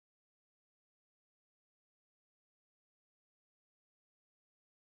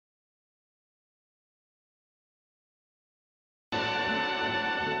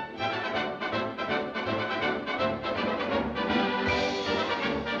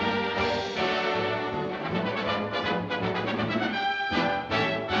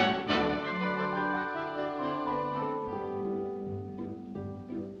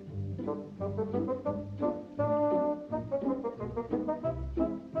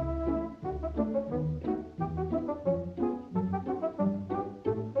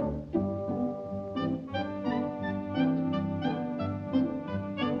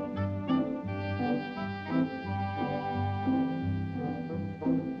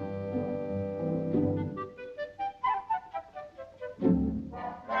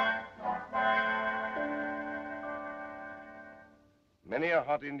Many a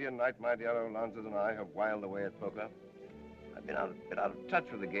hot Indian night my dear old Lancers and I have whiled away at poker. I've been a bit out of touch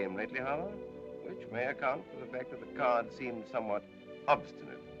with the game lately, however, which may account for the fact that the cards seemed somewhat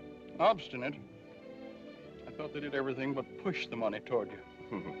obstinate. Obstinate? I thought they did everything but push the money toward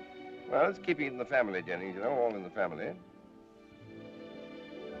you. Well, it's keeping it in the family, Jennings, you know, all in the family.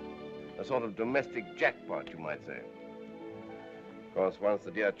 A sort of domestic jackpot, you might say. Of course, once the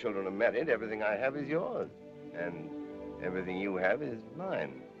dear children are married, everything I have is yours. And everything you have is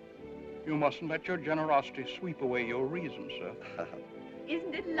mine. You mustn't let your generosity sweep away your reason, sir.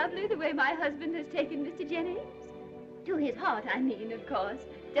 Isn't it lovely the way my husband has taken Mr. Jennings? To his heart, I mean, of course.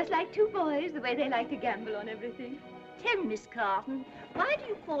 Just like two boys, the way they like to gamble on everything. Tell me, Miss Carton, why do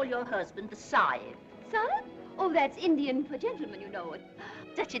you call your husband the Sahib? Sahib? Oh, that's Indian for gentlemen, you know.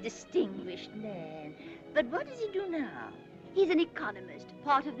 Such a distinguished man. But what does he do now? He's an economist,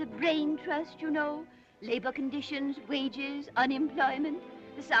 part of the Brain Trust, you know. Labor conditions, wages, unemployment.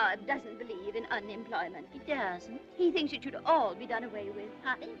 The Sahib doesn't believe in unemployment. He doesn't? He thinks it should all be done away with.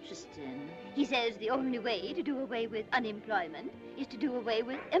 How interesting. He says the only way to do away with unemployment is to do away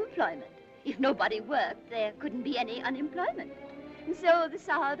with employment. If nobody worked, there couldn't be any unemployment. And so the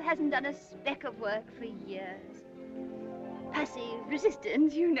Sahib hasn't done a speck of work for years. Passive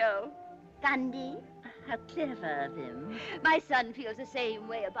resistance, you know. Gandhi. How clever of him. My son feels the same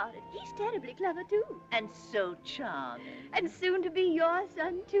way about it. He's terribly clever, too. And so charming. And soon to be your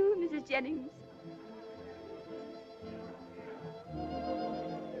son, too, Mrs. Jennings.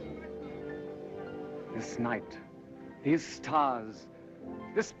 This night, these stars,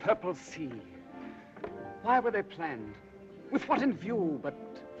 this purple sea. Why were they planned? With what in view but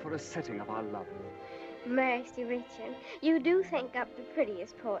for a setting of our love? Mercy, Richard, you do think up the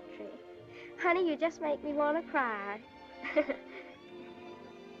prettiest poetry. Honey, you just make me want to cry.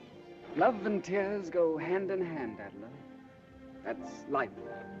 Love and tears go hand in hand, Adela. That's life.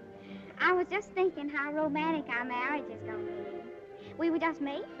 I was just thinking how romantic our marriage is going to be. We were just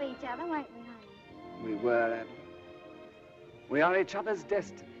made for each other, weren't we, honey? We were, Adela. We are each other's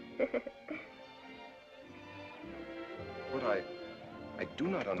destiny. But I do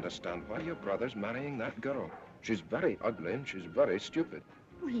not understand why your brother's marrying that girl. She's very ugly and she's very stupid.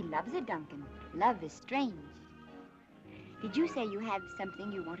 Oh, he loves her, Duncan. Love is strange. Did you say you have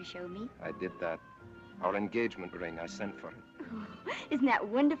something you want to show me? I did that. Our engagement ring, I sent for it. Oh, isn't that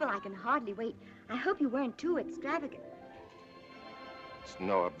wonderful? I can hardly wait. I hope you weren't too extravagant. It's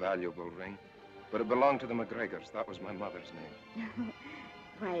no valuable ring, but it belonged to the McGregors. That was my mother's name.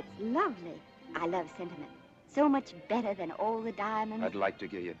 Why, it's lovely. I love sentiment. So much better than all the diamonds. I'd like to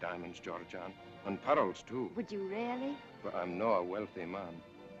give you diamonds, Georgian, and pearls, too. Would you really? But I'm no a wealthy man.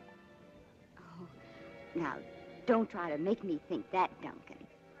 Oh, now, don't try to make me think that, Duncan.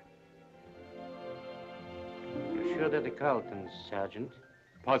 You're sure they're the Carltons, Sergeant?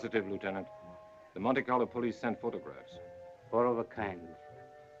 Positive, Lieutenant. The Monte Carlo police sent photographs. Four of a kind.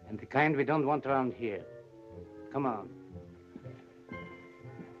 And the kind we don't want around here. Come on.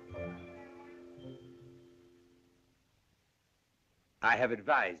 I have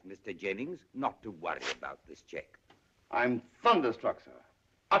advised Mr. Jennings not to worry about this check. I'm thunderstruck, sir.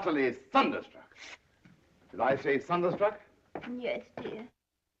 Utterly thunderstruck. Did I say thunderstruck? Yes, dear.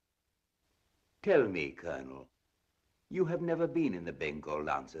 Tell me, Colonel, you have never been in the Bengal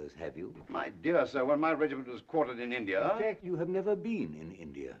Lancers, have you? My dear sir, when my regiment was quartered in India... In fact, you have never been in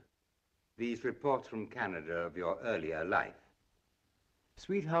India. These reports from Canada of your earlier life.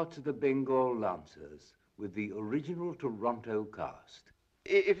 Sweethearts of the Bengal Lancers with the original Toronto cast.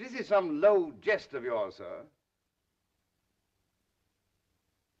 If this is some low jest of yours, sir...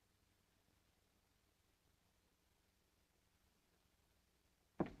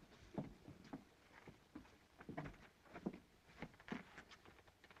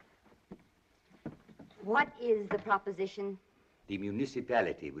 What is the proposition? The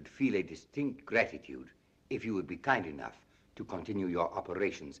municipality would feel a distinct gratitude if you would be kind enough to continue your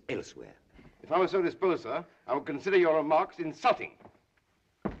operations elsewhere. If I were so disposed, sir, I would consider your remarks insulting.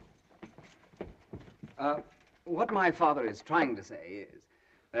 What my father is trying to say is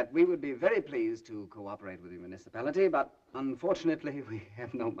that we would be very pleased to cooperate with the municipality, but unfortunately we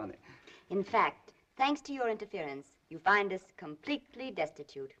have no money. In fact, thanks to your interference, you find us completely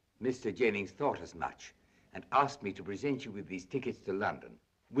destitute. Mr. Jennings thought as much and asked me to present you with these tickets to London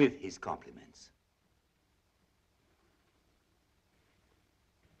with his compliments.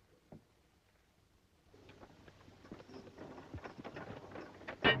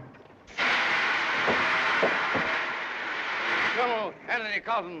 Colonel Anthony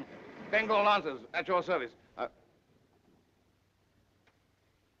Carlton, Bengal Lancers, at your service.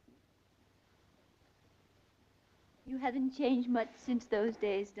 You haven't changed much since those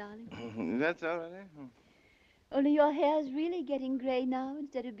days, darling. That's all right. Only your hair's really getting gray now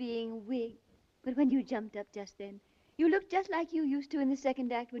instead of being a wig. But when you jumped up just then, you looked just like you used to in the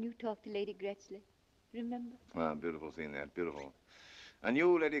second act when you talked to Lady Gretchley. Remember? Ah, beautiful scene that, beautiful. And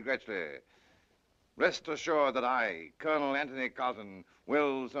you, Lady Gretchley, rest assured that I, Colonel Anthony Carlton,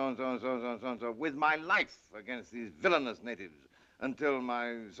 will so-and-so, with my life against these villainous natives until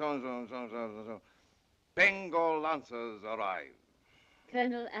my so-and-so, Bengal Lancers arrive.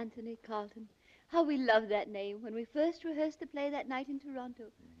 Colonel Anthony Carlton. How we loved that name when we first rehearsed the play that night in Toronto.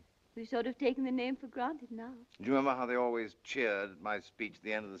 We've sort of taken the name for granted now. Do you remember how they always cheered at my speech at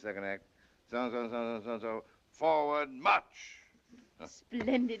the end of the second act? So, forward, march!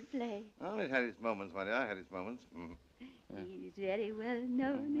 Splendid play. Oh, it had its moments, my dear, it had its moments. He's very well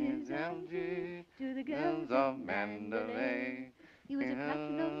known as Algy to the girls of Mandalay. He was a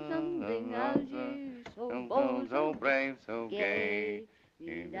platinum something Algy, so bold, so brave, so gay.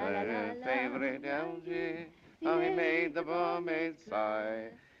 He's a favorite Algy, how he made the barmaids sigh.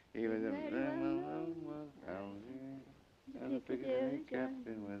 He was a Algy, and a Piccadilly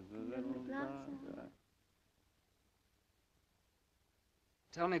captain with the little glass.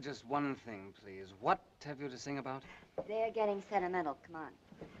 Tell me just one thing, please. What have you to sing about? They're getting sentimental. Come on.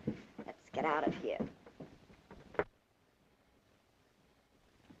 Let's get out of here.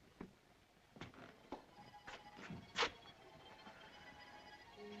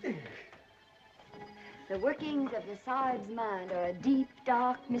 The workings of the Sahib's mind are a deep,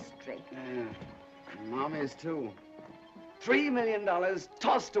 dark mystery. Yeah. Mommy's too. $3 million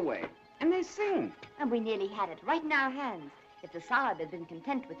tossed away. And they sing. And we nearly had it right in our hands if the Sahib had been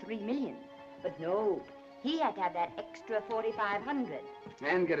content with $3 million. But no, he had to have that extra 4,500.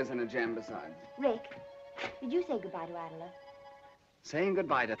 And get us in a jam besides. Rick, did you say goodbye to Adela? Saying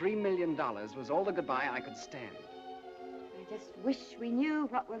goodbye to $3 million was all the goodbye I could stand. I just wish we knew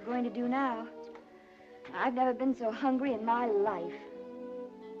what we're going to do now. I've never been so hungry in my life.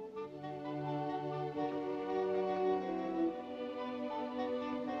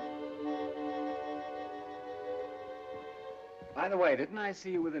 By the way, didn't I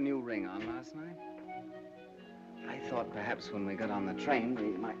see you with a new ring on last night? I thought perhaps when we got on the train,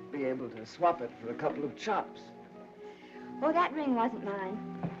 we might be able to swap it for a couple of chops. Oh, that ring wasn't mine.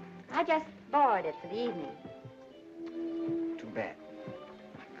 I just borrowed it for the evening. Too bad.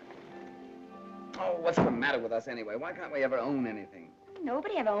 Oh, what's the matter with us anyway? Why can't we ever own anything?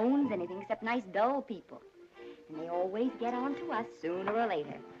 Nobody ever owns anything except nice, dull people. And they always get on to us sooner or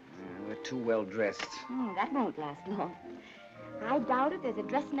later. Yeah, we're too well dressed. That won't last long. I doubt if there's a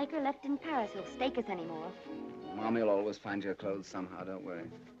dressmaker left in Paris who'll stake us anymore. Mommy will always find your clothes somehow, don't worry.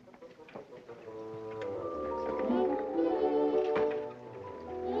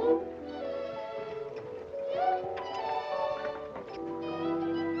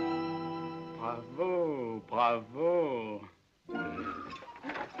 Bravo, bravo.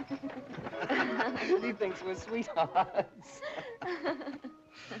 He thinks we're sweethearts.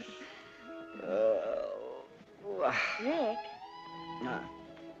 Rick,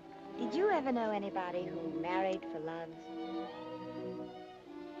 did you ever know anybody who married for love?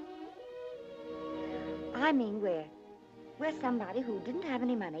 I mean, where somebody who didn't have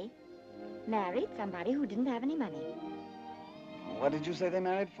any money married somebody who didn't have any money. What did you say they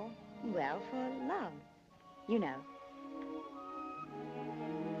married for? Well, for love, you know.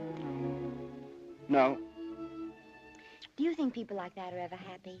 No. Do you think people like that are ever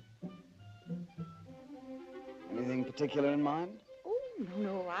happy? Anything particular in mind? Oh,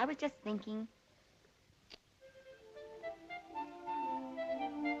 no, I was just thinking.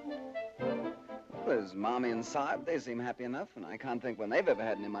 Well, there's Mommy and Saab. They seem happy enough, and I can't think when they've ever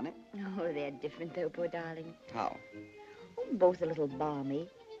had any money. Oh, they're different, though, poor darling. How? Oh, both a little balmy.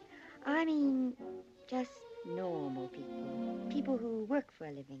 I mean, just normal people. People who work for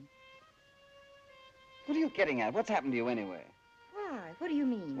a living. What are you getting at? What's happened to you anyway? Why? What do you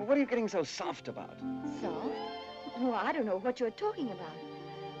mean? Well, what are you getting so soft about? Soft? Oh, I don't know what you're talking about.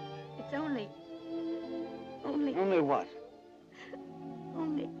 It's only... Only what?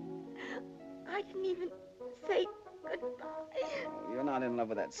 Only... I didn't even say goodbye. Oh, you're not in love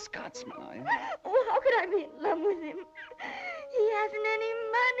with that Scotsman, are you? Oh, how could I be in love with him? He hasn't any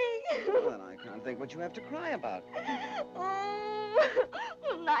money. Well, then I can't think what you have to cry about. Oh,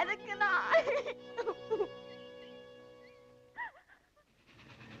 well, neither can I.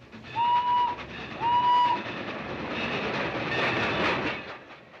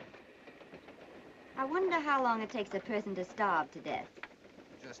 I wonder how long it takes a person to starve to death.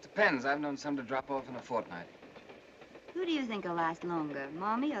 Just depends. I've known some to drop off in a fortnight. Who do you think will last longer,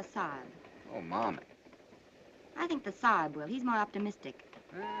 Mommy or Saab? Oh, Mommy. I think the Saab will. He's more optimistic.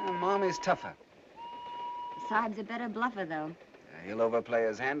 Mommy's tougher. The Saab's a better bluffer, though. He'll overplay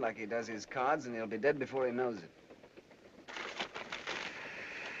his hand like he does his cards, and he'll be dead before he knows it.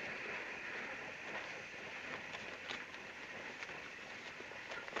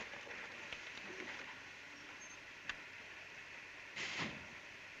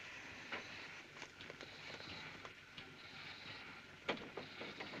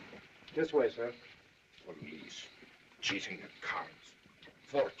 This way, sir. Police. Cheating at cards.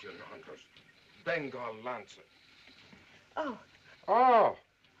 Fortune hunters. Bengal Lancer. Oh. Oh.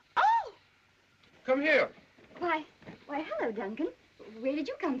 Oh! Come here. Why, hello, Duncan. Where did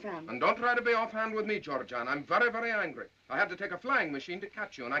you come from? And don't try to be offhand with me, Georgiana. I'm very, very angry. I had to take a flying machine to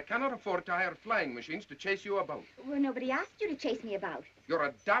catch you, and I cannot afford to hire flying machines to chase you about. Well, nobody asked you to chase me about. You're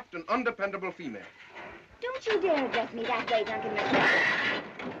a daft and undependable female. Don't you dare address me that way, Duncan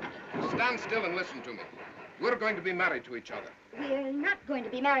McNair. Stand still and listen to me. We're going to be married to each other. We're not going to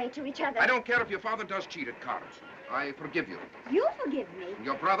be married to each other. I don't care if your father does cheat at cards. I forgive you. You forgive me?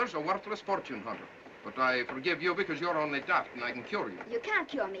 Your brother's a worthless fortune hunter. But I forgive you because you're only daft and I can cure you. You can't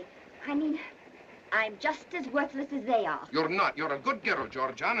cure me. I mean, I'm just as worthless as they are. You're not. You're a good girl,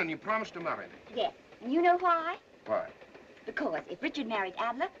 Georgiana, and you promised to marry me. Yes. And you know why? Why? Because if Richard married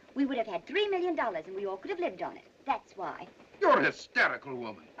Adler, we would have had $3 million and we all could have lived on it. That's why. You're a hysterical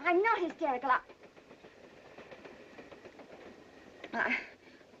woman. I'm not hysterical.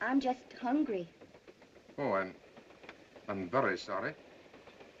 I'm just hungry. Oh, I'm very sorry.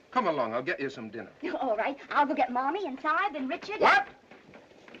 Come along, I'll get you some dinner. All right, I'll go get Mommy and Saib and Richard. What?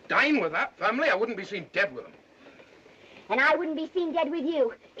 Dine with that family? I wouldn't be seen dead with them. And I wouldn't be seen dead with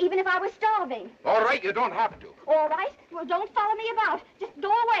you, even if I was starving. All right, you don't have to. All right? Well, don't follow me about. Just go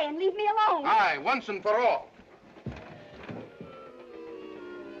away and leave me alone. Aye, once and for all.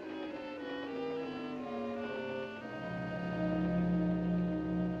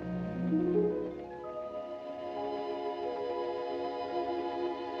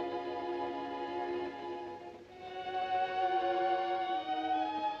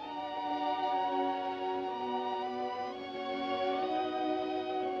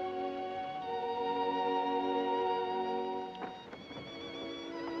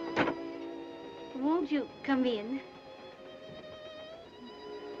 Won't you come in?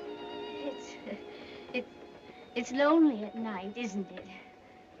 It's lonely at night, isn't it?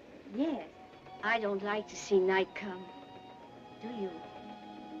 Yes. I don't like to see night come. Do you?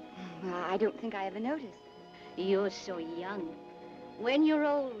 Well, I don't think I ever noticed. You're so young. When you're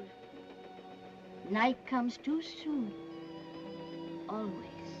old, night comes too soon. Always.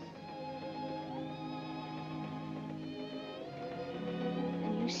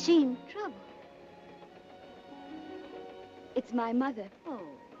 And you seem troubled. It's my mother. Oh.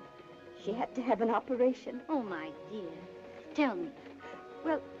 She had to have an operation. Oh, my dear. Tell me.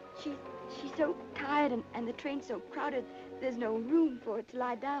 Well, she's so tired and the train's so crowded, there's no room for her to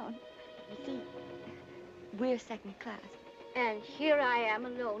lie down. You see, we're second class. And here I am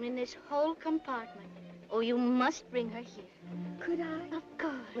alone in this whole compartment. Oh, you must bring her here. Could I? Of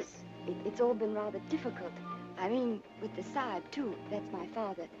course. Well, it's all been rather difficult. I mean, with the Saab, too. That's my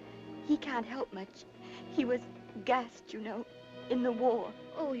father. He can't help much. He was gassed, you know, in the war.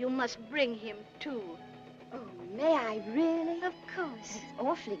 Oh, you must bring him, too. Oh, may I really? Of course. It's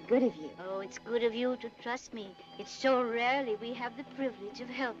awfully good of you. Oh, it's good of you to trust me. It's so rarely we have the privilege of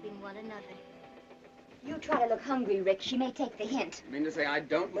helping one another. You try to look hungry, Rick. She may take the hint. You mean to say I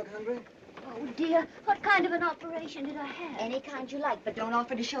don't look hungry? Oh, dear. What kind of an operation did I have? Any kind you like, but don't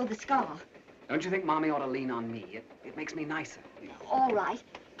offer to show the scar. Don't you think Mommy ought to lean on me? It makes me nicer. All right.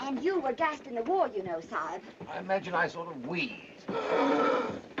 And you were gassed in the war, you know, Saib. I imagine I sort of wheezed.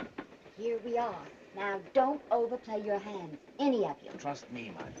 Here we are. Now, don't overplay your hands, any of you. Trust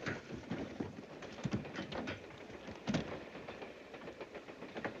me, my dear.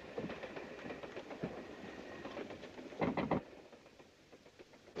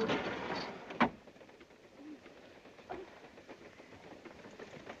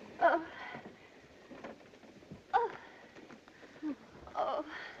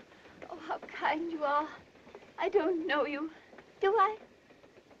 How kind you are. I don't know you. Do I?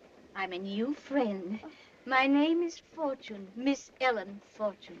 I'm a new friend. My name is Fortune, Miss Ellen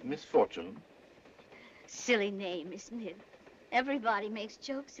Fortune. Miss Fortune? Silly name, isn't it? Everybody makes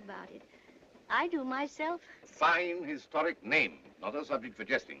jokes about it. I do myself. Fine historic name, not a subject for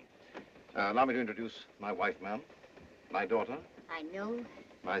jesting. Allow me to introduce my wife, ma'am. My daughter. I know.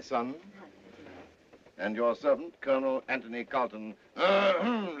 My son. And your servant, Colonel Anthony Carlton,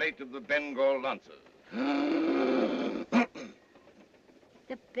 late of the Bengal Lancers.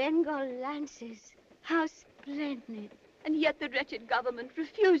 The Bengal Lancers. How splendid. And yet the wretched government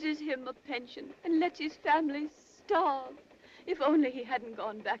refuses him a pension and lets his family starve. If only he hadn't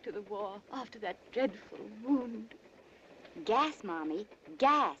gone back to the war after that dreadful wound. Gas, Mommy.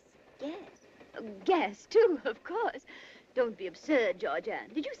 Gas. Gas. Gas, too, of course. Don't be absurd,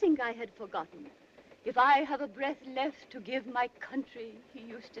 Georgianne. Did you think I had forgotten? If I have a breath left to give my country, he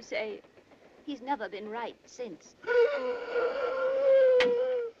used to say. He's never been right since.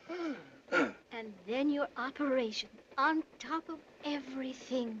 And then your operation, on top of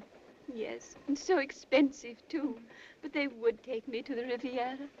everything. Yes, and so expensive, too. But they would take me to the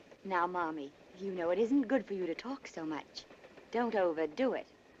Riviera. Now, Mommy, you know it isn't good for you to talk so much. Don't overdo it.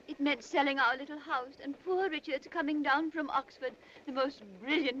 It meant selling our little house, and poor Richard's coming down from Oxford, the most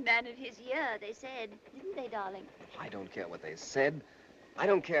brilliant man of his year, they said. Didn't they, darling? I don't care what they said. I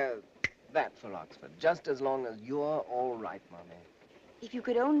don't care that for Oxford, just as long as you're all right, Mommy. If you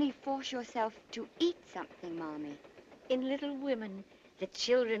could only force yourself to eat something, Mommy. In Little Women, the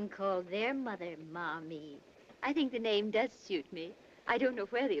children call their mother Mommy. I think the name does suit me. I don't know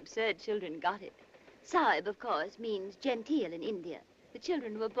where the absurd children got it. Sahib, of course, means genteel in India. The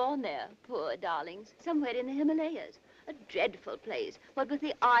children were born there, poor darlings, somewhere in the Himalayas. A dreadful place, what with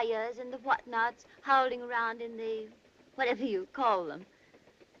the ayahs and the whatnots howling around in the whatever you call them.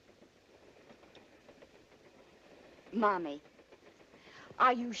 Mommy,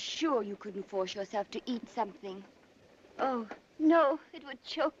 are you sure you couldn't force yourself to eat something? Oh, no, it would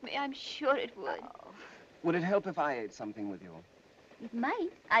choke me. I'm sure it would. Oh. Would it help if I ate something with you? It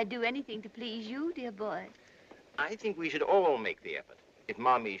might. I'd do anything to please you, dear boy. I think we should all make the effort. If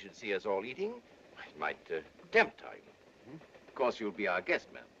Mommy should see us all eating, it might tempt her. Of course, you'll be our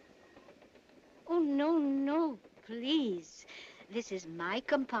guest, ma'am. Oh, no, no, please. This is my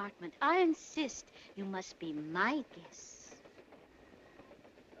compartment. I insist you must be my guests.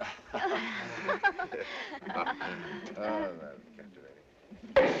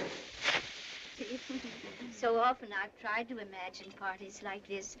 So often I've tried to imagine parties like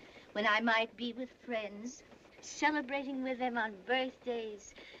this when I might be with friends, celebrating with them on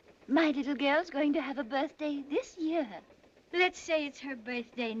birthdays. My little girl's going to have a birthday this year. Let's say it's her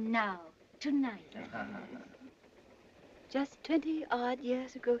birthday now, tonight. Just 20-odd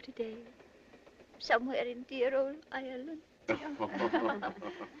years ago today, somewhere in dear old Ireland. If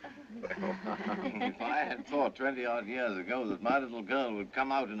I had thought 20-odd years ago that my little girl would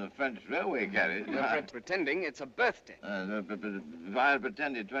come out in a French railway carriage... You're pretending it's a birthday. If I had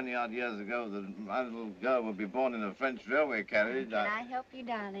pretended 20-odd years ago that my little girl would be born in a French railway carriage... Can I help you,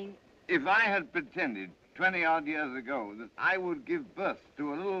 darling? If I had pretended 20-odd years ago that I would give birth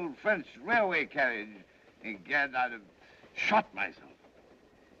to a little French railway carriage, egad, I'd have shot myself.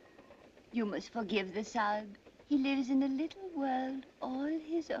 You must forgive the Sahib. He lives in a little world all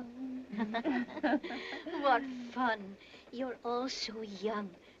his own. What fun. You're all so young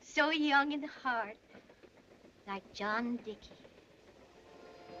in heart, like John Dickey.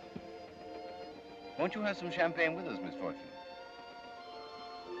 Won't you have some champagne with us, Miss Fortune?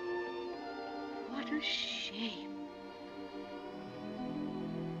 What a shame.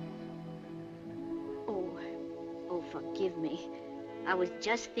 Oh, forgive me. I was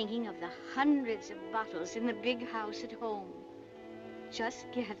just thinking of the hundreds of bottles in the big house at home. Just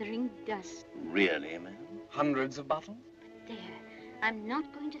gathering dust. Really, ma'am? Hundreds of bottles? There, I'm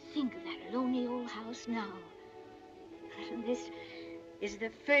not going to think of that lonely old house now. This is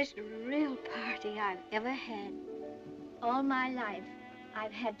the first real party I've ever had. All my life,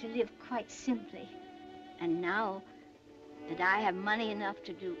 I've had to live quite simply. And now that I have money enough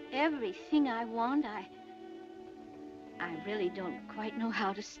to do everything I want, I really don't quite know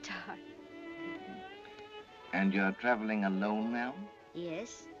how to start. And you're traveling alone now?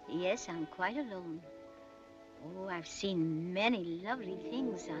 Yes, I'm quite alone. Oh, I've seen many lovely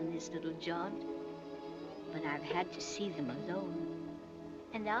things on this little jaunt, but I've had to see them alone.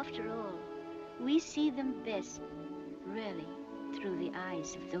 And after all, we see them best, really, through the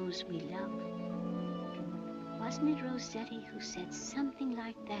eyes of those we love. Wasn't it Rossetti who said something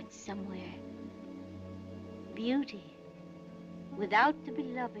like that somewhere? Beauty without the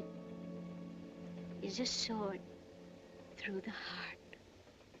beloved is a sword through the heart.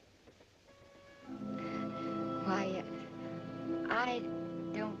 Why, I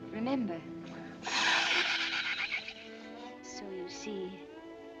don't remember. So you see,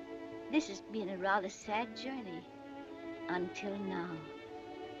 this has been a rather sad journey until now.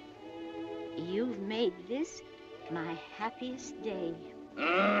 You've made this my happiest day.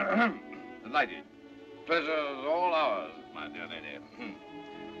 Delighted. Pleasure's all ours, my dear lady.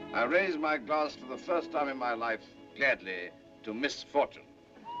 I raise my glass for the first time in my life, gladly, to Miss Fortune.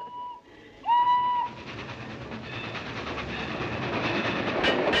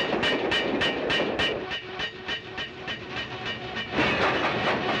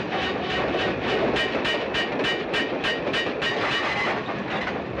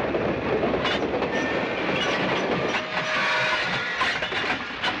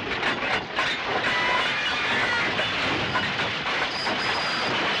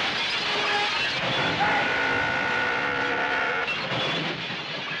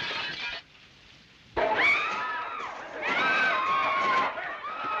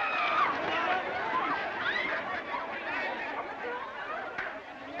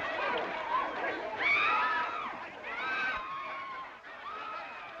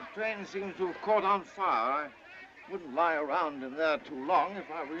 train seems to have caught on fire. I wouldn't lie around in there too long if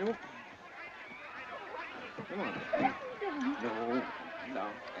I were you. Come on. No, no.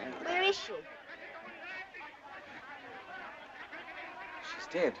 Where is she? She's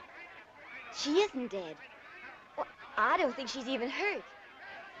dead. She isn't dead. Well, I don't think she's even hurt.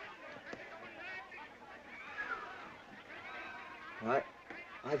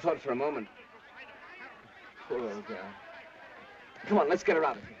 I thought for a moment. Poor old girl. Come on, let's get her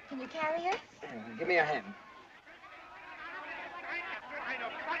out of here. Can you carry her? Give me a hand.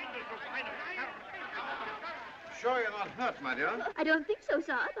 Sure you're not hurt, my dear? I don't think so,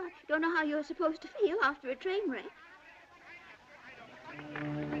 Saab. I don't know how you're supposed to feel after a train wreck.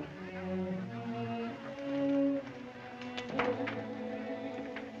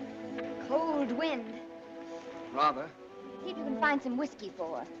 Cold wind. Rather. See if you can find some whiskey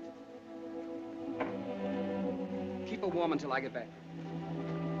for her. Keep her warm until I get back.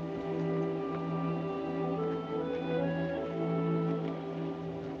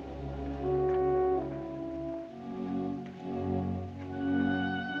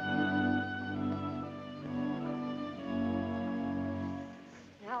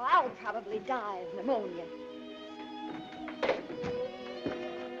 Now, I'll probably die of pneumonia.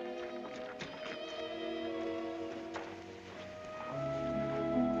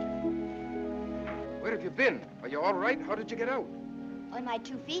 Where have you been? Are you all right? How did you get out? On my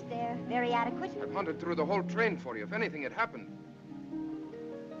 2 feet, they're very adequate. I've hunted through the whole train for you, if anything had happened.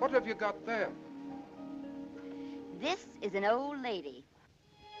 What have you got there? This is an old lady.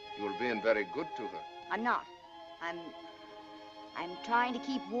 You're being very good to her. I'm not. I'm trying to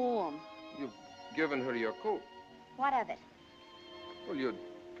keep warm. You've given her your coat. What of it? Well,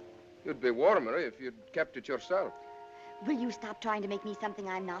 you'd be warmer if you'd kept it yourself. Will you stop trying to make me something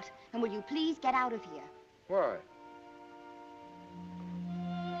I'm not? And will you please get out of here? Why?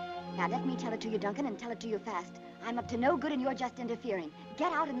 Now, let me tell it to you, Duncan, and tell it to you fast. I'm up to no good and you're just interfering.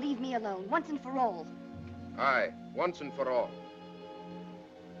 Get out and leave me alone, once and for all. Aye, once and for all.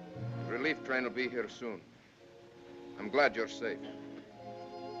 The relief train will be here soon. I'm glad you're safe.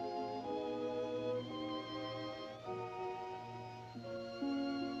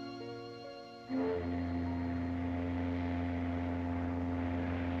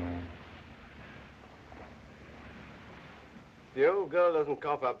 If the old girl doesn't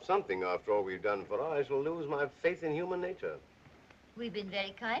cough up something after all we've done for her, I shall lose my faith in human nature. We've been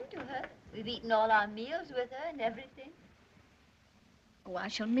very kind to her. We've eaten all our meals with her and everything. Oh, I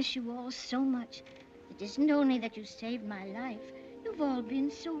shall miss you all so much. It isn't only that you saved my life. You've all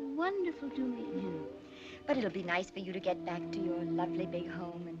been so wonderful to me. But it'll be nice for you to get back to your lovely big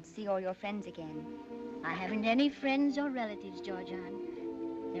home and see all your friends again. I haven't any friends or relatives, Georgiana.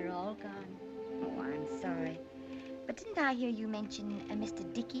 They're all gone. Oh, I'm sorry. But didn't I hear you mention a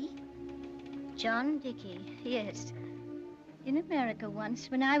Mr. Dickey? John Dickey, yes. In America once,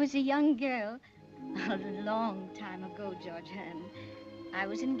 when I was a young girl, a long time ago, Georgiana, I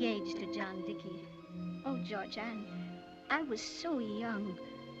was engaged to John Dickey. Oh, Georgiana, I was so young.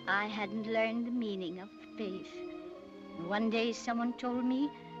 I hadn't learned the meaning of faith. One day someone told me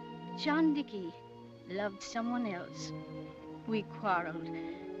John Dickey loved someone else. We quarreled,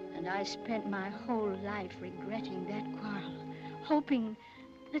 and I spent my whole life regretting that quarrel, hoping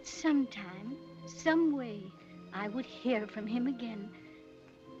that sometime, some way, I would hear from him again.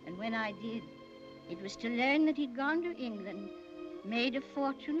 And when I did, it was to learn that he'd gone to England, made a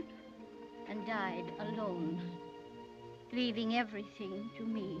fortune, and died alone, leaving everything to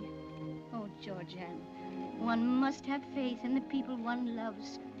me. Oh, Georgiana, one must have faith in the people one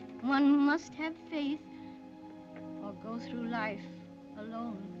loves. One must have faith or go through life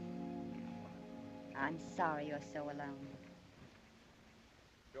alone. I'm sorry you're so alone.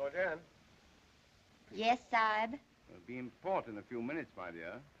 Georgianne? Yes, Saib? We'll be in port in a few minutes, my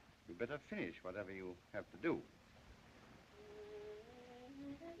dear. You better finish whatever you have to do.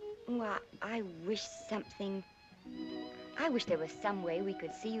 Well, I wish there was some way we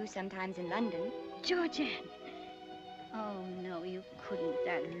could see you sometimes in London. Georgianne! Oh, no, you couldn't,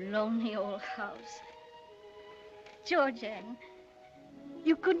 that lonely old house. Georgianne,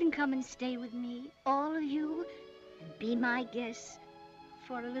 you couldn't come and stay with me, all of you, and be my guests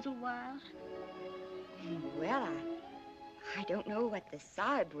for a little while? Well, I don't know what the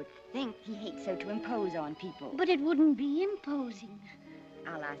Saib would think. He hates so to impose on people. But it wouldn't be imposing.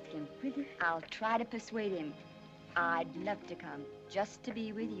 I'll ask him. I'll try to persuade him. I'd love to come, just to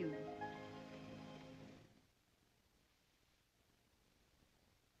be with you.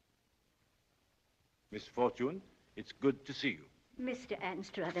 Miss Fortune, it's good to see you. Mr.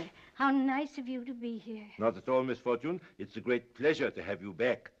 Anstruther, how nice of you to be here. Not at all, Miss Fortune. It's a great pleasure to have you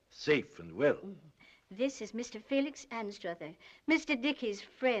back. safe and well. This is Mr. Felix Anstruther, Mr. Dickey's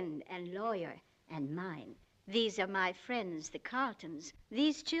friend and lawyer, and mine. These are my friends, the Carltons.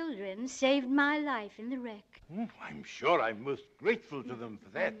 These children saved my life in the wreck. I'm sure I'm most grateful to them for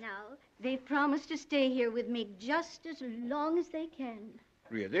that. Now, they've promised to stay here with me just as long as they can.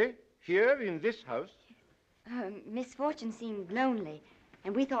 Really? Here in this house? Miss Fortune seemed lonely,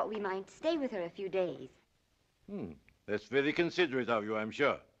 and we thought we might stay with her a few days. That's very considerate of you, I'm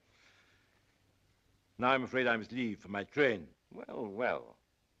sure. Now I'm afraid I must leave for my train. Well, well.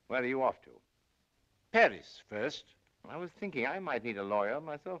 Where are you off to? Paris first. I was thinking I might need a lawyer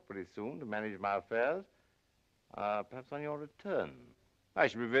myself pretty soon to manage my affairs. Perhaps on your return. I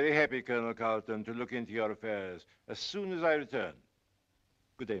shall be very happy, Colonel Carlton, to look into your affairs as soon as I return.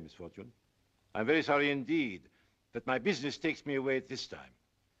 Good day, Miss Fortune. I'm very sorry indeed that my business takes me away at this time.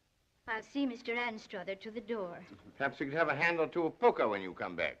 I'll see Mr. Anstruther to the door. Perhaps we could have a hand or two of poker when you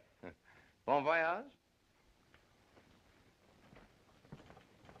come back. Bon voyage.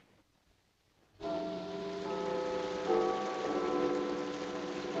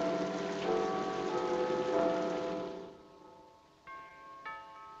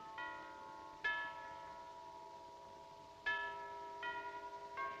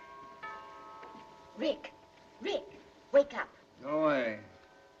 Rick, wake up. Go away.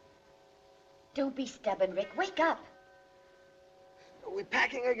 Don't be stubborn, Rick. Wake up. Are we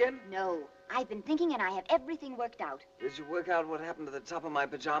packing again? No, I've been thinking and I have everything worked out. Did you work out what happened to the top of my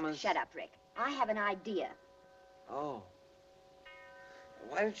pajamas? Shut up, Rick. I have an idea. Oh.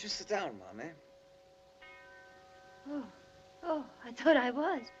 Why don't you sit down, Mommy? Oh, I thought I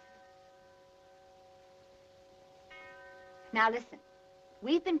was. Now listen,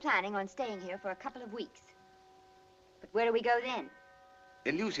 we've been planning on staying here for a couple of weeks. But where do we go then?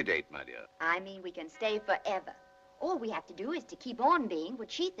 Elucidate, my dear. I mean, we can stay forever. All we have to do is to keep on being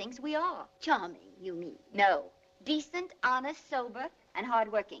what she thinks we are. Charming, you mean? No. Decent, honest, sober, and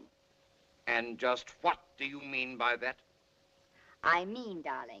hardworking. And just what do you mean by that? I mean,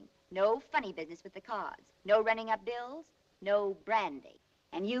 darling, no funny business with the cards. No running up bills, no brandy.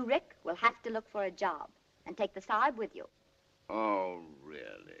 And you, Rick, will have to look for a job and take the Saab with you. Oh, really?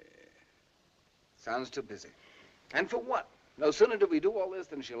 Sounds too busy. And for what? No sooner do we do all this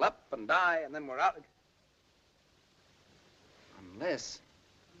than she'll up and die, and then we're out. Unless...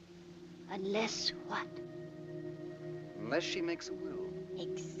 Unless what? Unless she makes a will.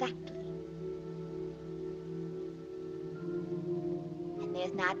 Exactly. And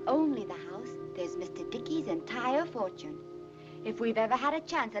there's not only the house, there's Mr. Dickey's entire fortune. If we've ever had a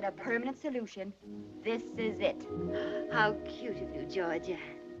chance at a permanent solution, this is it. How cute of you, Georgia.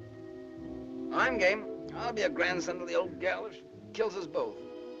 I'm game. I'll be a grandson to the old gal if she kills us both.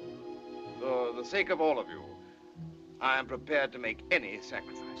 For the sake of all of you, I am prepared to make any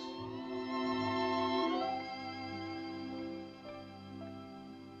sacrifice.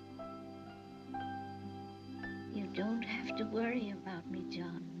 You don't have to worry about me,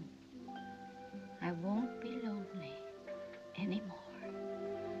 John. I won't be lonely anymore.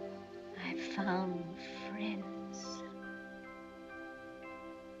 I've found friends.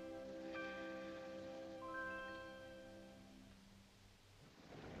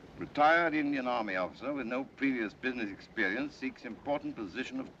 Retired Indian Army officer with no previous business experience seeks important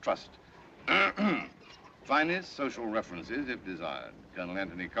position of trust. Finest social references if desired. Colonel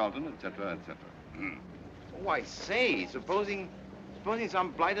Anthony Carlton, etc., etc. Oh, I say, supposing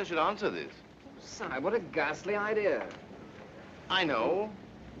some blighter should answer this. Si, what a ghastly idea. I know.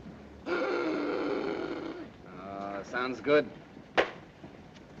 Sounds good.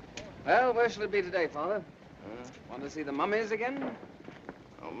 Well, where shall it be today, Father? Want to see the mummies again?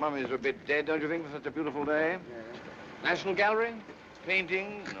 Oh, mummies are a bit dead, don't you think, for such a beautiful day? Yeah. National Gallery?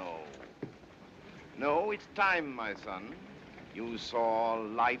 Painting? No. No, it's time, my son. You saw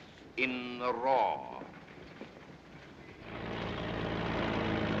life in the raw.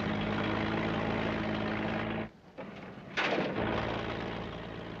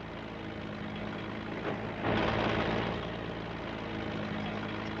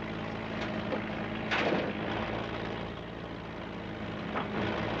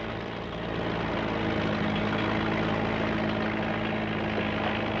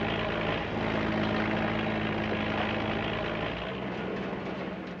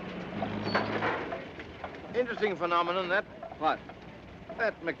 Interesting phenomenon, that. What?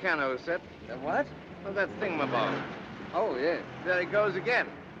 That mechano set. The what? Well, that thingamabob. Oh, yeah. There it goes again.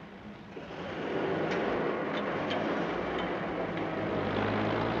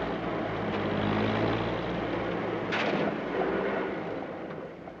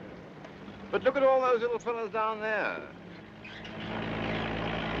 But look at all those little fellows down there.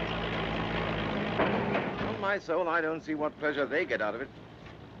 my soul, I don't see what pleasure they get out of it.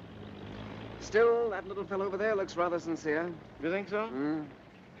 Still, that little fellow over there looks rather sincere. You think so? Hmm.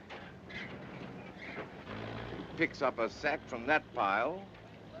 Picks up a sack from that pile,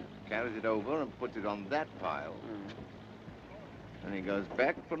 carries it over and puts it on that pile. And he goes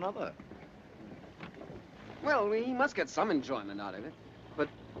back for another. Well, he must get some enjoyment out of it. But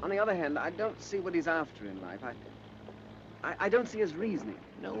on the other hand, I don't see what he's after in life. I don't see his reasoning.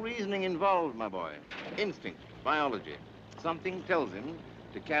 No reasoning involved, my boy. Instinct, biology. Something tells him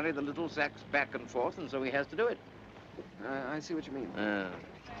to carry the little sacks back and forth, and so he has to do it. I see what you mean.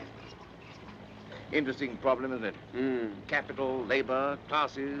 Interesting problem, isn't it? Capital, labor,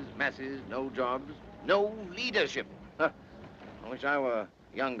 classes, masses, no jobs, no leadership. Huh. I wish I were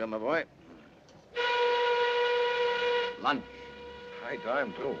younger, my boy. Lunch. High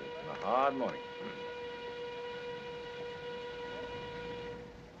time, too. A hard morning.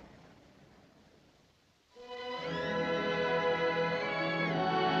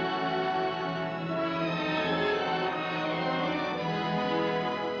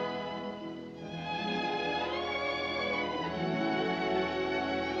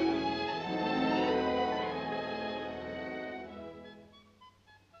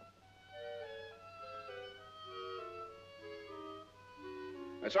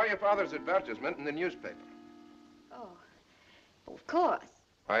 I saw your father's advertisement in the newspaper. Oh, of course.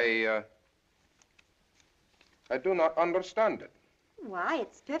 I do not understand it. Why,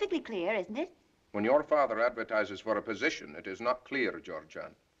 it's perfectly clear, isn't it? When your father advertises for a position, it is not clear,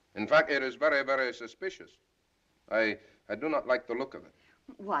 Georgian. In fact, it is very, very suspicious. I do not like the look of it.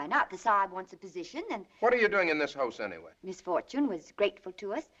 Why not? The Sahib wants a position, and What are you doing in this house anyway? Miss Fortune was grateful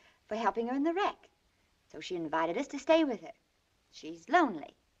to us for helping her in the wreck. So she invited us to stay with her. She's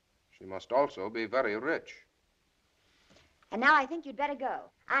lonely. She must also be very rich. And now I think you'd better go.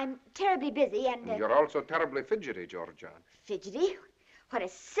 I'm terribly busy and... You're also terribly fidgety, Georgian. Fidgety? What a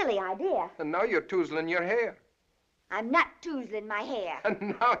silly idea. And now you're toozling your hair. I'm not toozling my hair.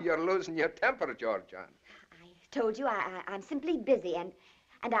 And now you're losing your temper, Georgian. Told you I'm simply busy, and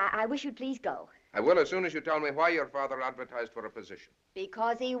I wish you'd please go. I will as soon as you tell me why your father advertised for a position.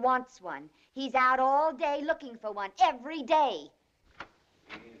 Because he wants one. He's out all day looking for one, every day.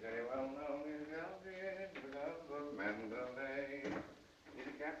 He's very well known in Algiers, without Mandalay. He's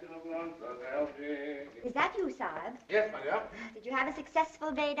a captain of Lancelot Algiers. Is that you, Sahib? Yes, my dear. Did you have a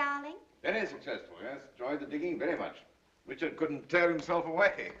successful day, darling? Very successful, yes. Enjoyed the digging very much. Richard couldn't tear himself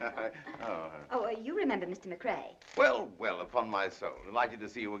away. You remember Mr. McCrae? Well, upon my soul. Delighted to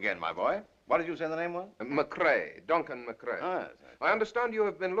see you again, my boy. What did you say the name was? McCrae, Duncan McCrae. Oh, yes. I understand you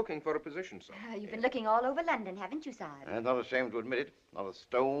have been looking for a position, sir. You've been looking all over London, haven't you, Sahib? I'm not ashamed to admit it. Not a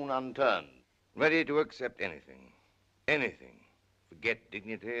stone unturned. Ready to accept anything. Anything. Forget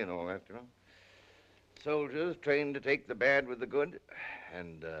dignity and all that, you know. Soldiers trained to take the bad with the good,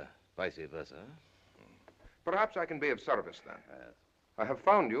 and vice versa. Perhaps I can be of service, then. I have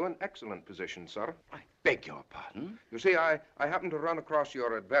found you an excellent position, sir. I beg your pardon? You see, I happened to run across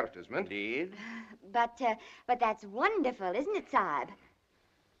your advertisement. Indeed? But that's wonderful, isn't it, Sahib?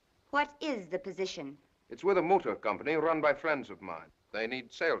 What is the position? It's with a motor company run by friends of mine. They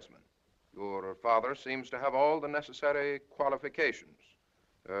need salesmen. Your father seems to have all the necessary qualifications.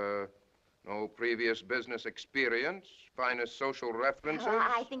 No previous business experience, finest social references. Oh,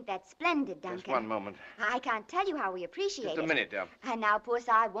 I think that's splendid, Duncan. Just one moment. I can't tell you how we appreciate it. Just a minute, dear. And now poor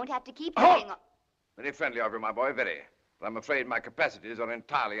Sahib won't have to keep Oh! doing... Very friendly of you, my boy, very. But I'm afraid my capacities are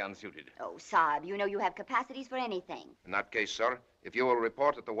entirely unsuited. Oh, Sahib, you know you have capacities for anything. In that case, sir, if you will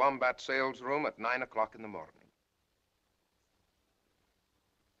report at the Wombat sales room at 9 o'clock in the morning.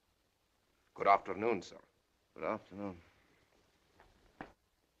 Good afternoon, sir. Good afternoon.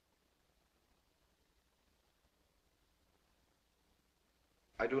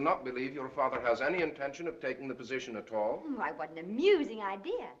 I do not believe your father has any intention of taking the position at all. Why, what an amusing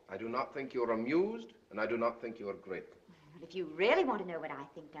idea. I do not think you're amused, and I do not think you're grateful. But if you really want to know what I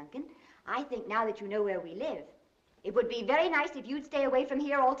think, Duncan, I think now that you know where we live, it would be very nice if you'd stay away from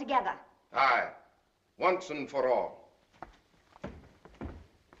here altogether. Aye, once and for all.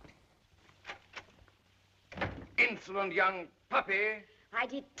 Insolent young puppy. I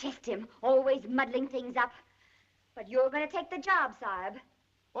detest him, always muddling things up. But you're going to take the job, Sahib.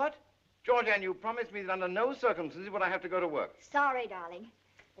 What? Georgian, you promised me that under no circumstances would I have to go to work. Sorry, darling.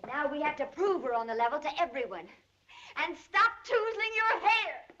 But now we have to prove we're on the level to everyone. And stop toozling your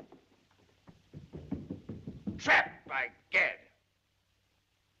hair! Trapped, by gad.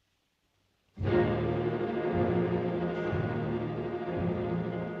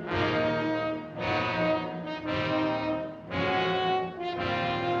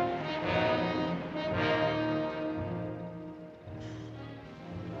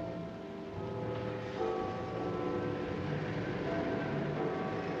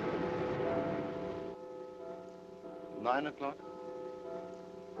 9 o'clock?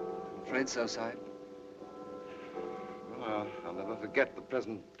 I'm afraid so, Sahib. Well, I'll never forget the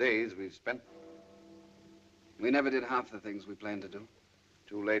pleasant days we've spent. We never did half the things we planned to do.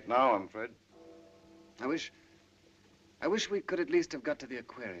 Too late now, I'm afraid. I wish we could at least have got to the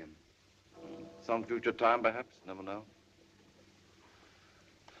aquarium. Some future time, perhaps. Never know.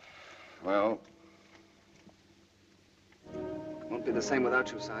 Well, Won't be the same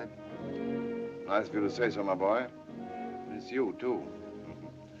without you, Sahib. nice of you to say so, my boy. Miss you, too.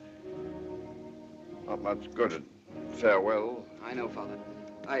 Not much good at farewell. I know, Father.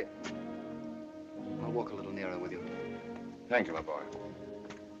 I'll walk a little nearer with you. Thank you, my boy.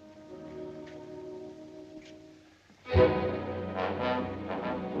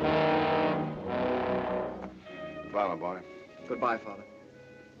 Goodbye, my boy. Goodbye, Father.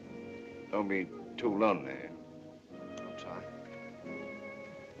 Don't be too lonely. I'll try.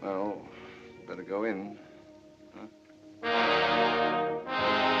 Well, better go in. Huh?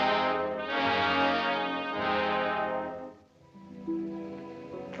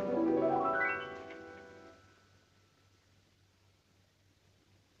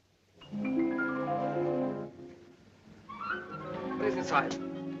 What is it, Sahib?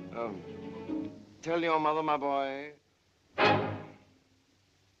 Tell your mother, my boy. Tell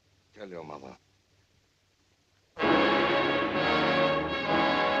your mother.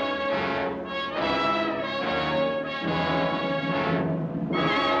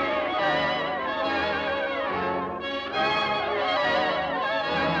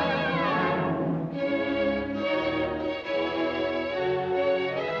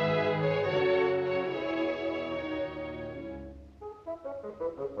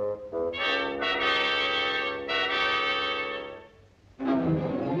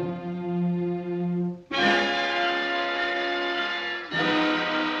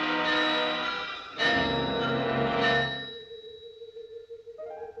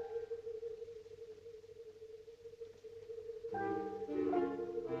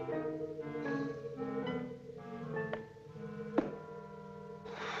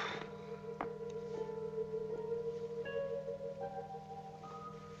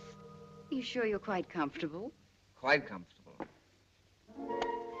 Are you sure you're quite comfortable? Quite comfortable. Do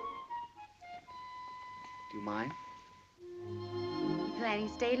you mind? You planning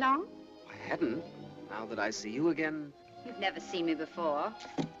to stay long? I hadn't. Now that I see you again, You've never seen me before.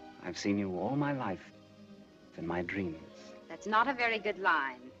 I've seen you all my life. In my dreams. That's not a very good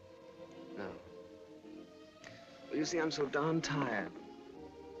line. No. Well, you see, I'm so darn tired.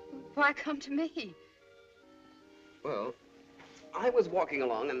 Why come to me? Well, I was walking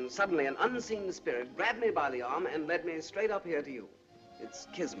along and suddenly an unseen spirit grabbed me by the arm and led me straight up here to you. It's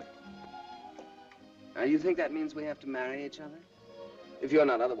kismet. Now, you think that means we have to marry each other? If you're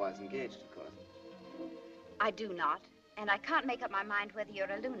not otherwise engaged, of course. I do not. And I can't make up my mind whether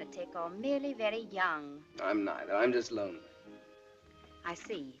you're a lunatic or merely very young. I'm neither. I'm just lonely. I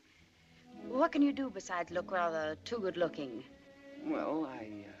see. What can you do besides look rather too good-looking? Well,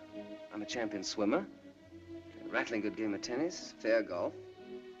 I'm a champion swimmer, a rattling good game of tennis, fair golf,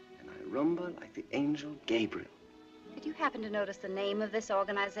 and I rumba like the angel Gabriel. Did you happen to notice the name of this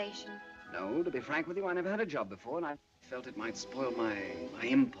organization? No, to be frank with you, I never had a job before, and I felt it might spoil my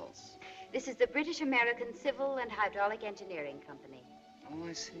impulse. This is the British American Civil and Hydraulic Engineering Company. Oh,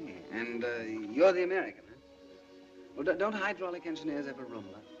 I see. And you're the American, huh? Well, don't hydraulic engineers ever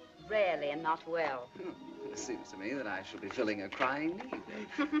rumba? Rarely and not well. It seems to me that I shall be filling a crying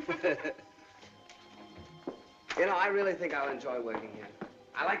need. You know, I really think I'll enjoy working here.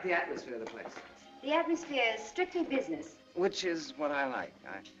 I like the atmosphere of the place. The atmosphere is strictly business. Which is what I like.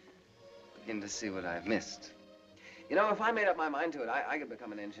 I begin to see what I've missed. You know, if I made up my mind to it, I could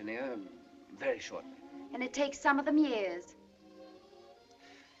become an engineer very shortly. And it takes some of them years.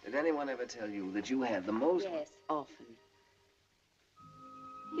 Did anyone ever tell you that you had the most... Yes, often.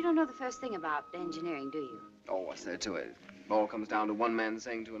 You don't know the first thing about engineering, do you? Oh, what's there to it? It all comes down to one man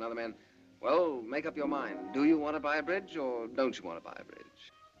saying to another man, well, make up your mind. Do you want to buy a bridge or don't you want to buy a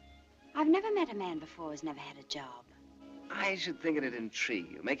bridge? I've never met a man before who's never had a job. I should think it'd intrigue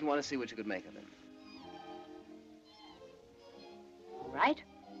you, make you want to see what you could make of it. All right.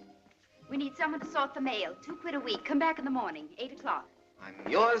 We need someone to sort the mail. £2 a week. Come back in the morning, 8 o'clock.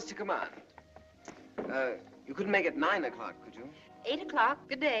 I'm yours to command. You couldn't make it 9 o'clock, could you? 8 o'clock.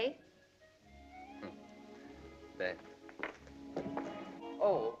 Good day. There.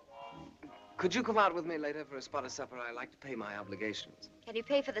 Oh, could you come out with me later for a spot of supper? I like to pay my obligations. Can you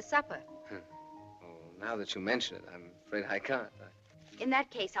pay for the supper? Oh, now that you mention it, I'm afraid I can't. In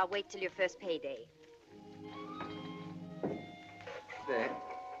that case, I'll wait till your first payday. There.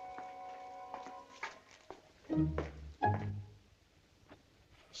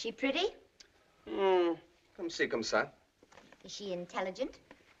 she pretty? Come see, come sir. Is she intelligent?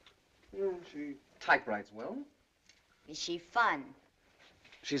 She typewrites well. Is she fun?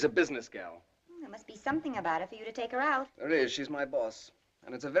 She's a business gal. There must be something about her for you to take her out. There is. She's my boss.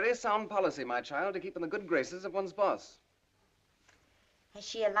 And it's a very sound policy, my child, to keep in the good graces of one's boss. Has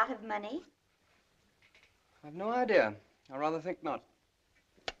she a lot of money? I've no idea. I rather think not.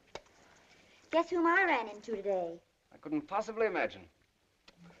 Guess whom I ran into today? I couldn't possibly imagine.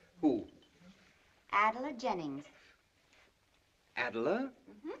 Who? Adela Jennings. Adela?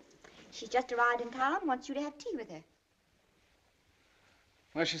 She's just arrived in town, wants you to have tea with her.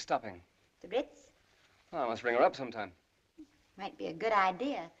 Where's she stopping? The Ritz? Oh, I must ring her up sometime. Might be a good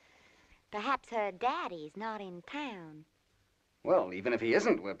idea. Perhaps her daddy's not in town. Well, even if he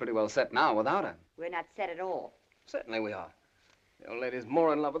isn't, we're pretty well set now without her. We're not set at all. Certainly we are. The old lady's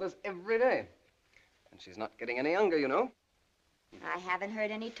more in love with us every day. And she's not getting any younger, you know. I haven't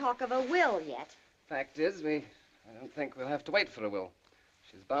heard any talk of a will yet. Fact is, I don't think we'll have to wait for a will.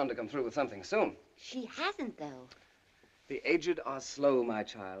 She's bound to come through with something soon. She hasn't, though. The aged are slow, my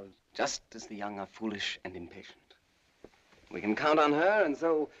child, just as the young are foolish and impatient. We can count on her, and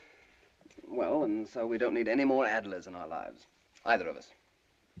so we don't need any more Adlers in our lives. Either of us.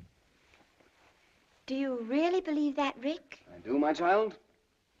 Do you really believe that, Rick? I do, my child.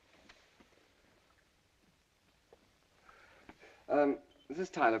 Does this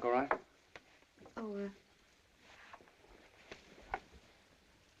tie look all right? Oh,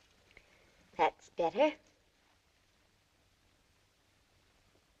 that's better.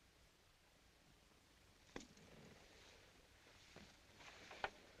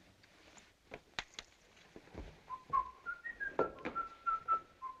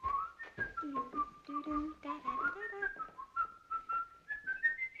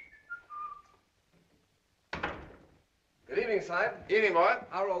 Good evening, Side. Evening, boy.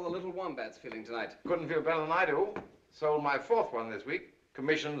 How are all the little wombats feeling tonight? Couldn't feel better than I do. Sold my 4th one this week.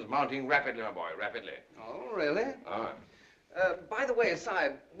 Commissions mounting rapidly, my boy, rapidly. Oh, really? Ah. By the way,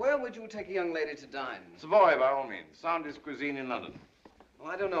 Side, where would you take a young lady to dine? Savoy, by all means. Soundest cuisine in London.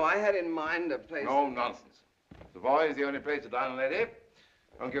 Well, I don't know. I had in mind a place... No nonsense. Savoy is the only place to dine a lady.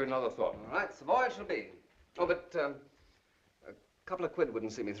 Don't give it another thought. All right, Savoy it shall be. Oh, but a couple of quid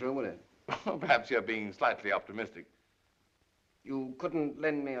wouldn't see me through, would it? Perhaps you're being slightly optimistic. You couldn't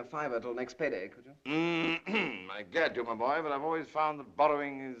lend me a fiver till next payday, could you? I'm glad to, my boy, but I've always found that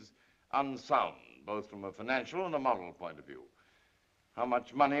borrowing is unsound, both from a financial and a moral point of view. How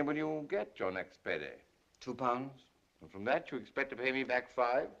much money will you get your next payday? £2. And from that, you expect to pay me back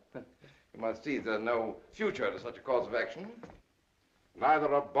 5? You must see there's no future to such a course of action.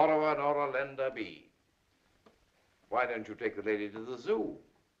 Neither a borrower nor a lender be. Why don't you take the lady to the zoo?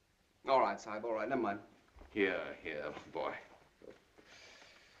 All right, Sahib, all right, never mind. Here, boy.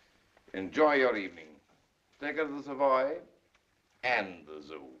 Enjoy your evening. Take her to the Savoy and the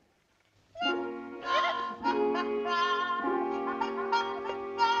zoo.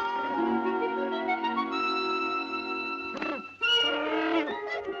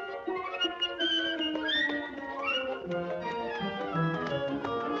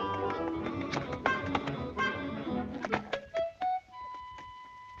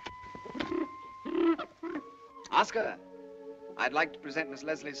 Oscar, I'd like to present Miss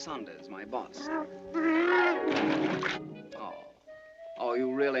Leslie Saunders, my boss. Oh,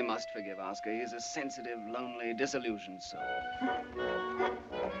 you really must forgive Oscar. He's a sensitive, lonely, disillusioned soul.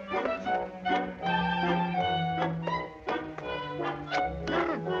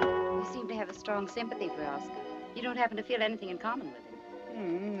 You seem to have a strong sympathy for Oscar. You don't happen to feel anything in common with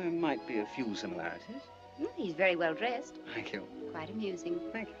him. There might be a few similarities. He's very well dressed. Thank you. Quite amusing.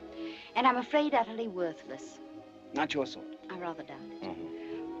 Thank you. And I'm afraid utterly worthless. Not your sort. I rather doubt it.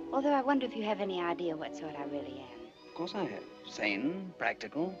 Although I wonder if you have any idea what sort I really am. Of course I have. Sane,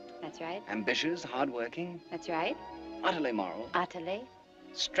 practical. That's right. Ambitious, hardworking. That's right. Utterly moral. Utterly.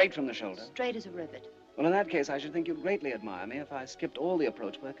 Straight from the shoulder. Straight as a rivet. Well, in that case, I should think you'd greatly admire me if I skipped all the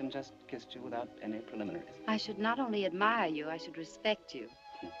approach work and just kissed you without any preliminaries. I should not only admire you, I should respect you.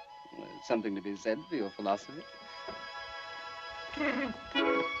 Well, there's something to be said for your philosophy.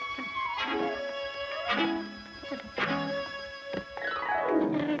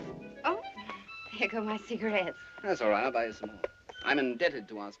 Oh, there go my cigarettes. That's all right. I'll buy you some more. I'm indebted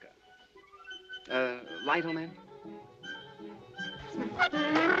to Oscar. Light, old man?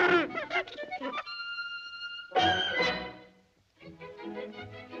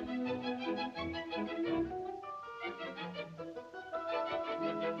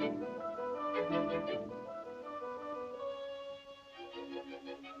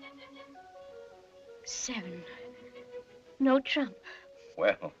 Seven. No trump.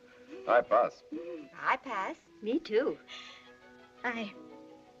 Well, I pass. I pass. Me too.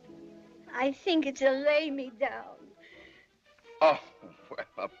 I think it's a lay me down. Oh, well,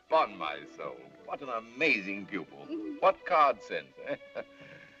 upon my soul, what an amazing pupil. What card sense, eh?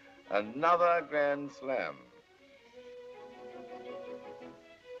 Another grand slam.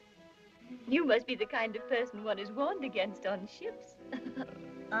 You must be the kind of person one is warned against on ships.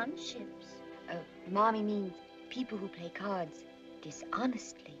 On ships. Mommy means people who play cards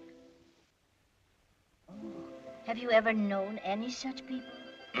dishonestly. Oh, have you ever known any such people?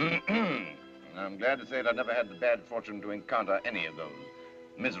 I'm glad to say that I never had the bad fortune to encounter any of those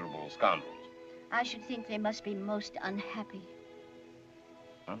miserable scoundrels. I should think they must be most unhappy.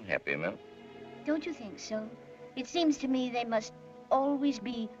 Unhappy, ma'am? Don't you think so? It seems to me they must always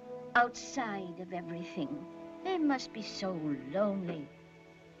be outside of everything. They must be so lonely,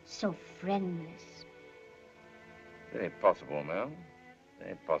 so friendless. Very possible, ma'am.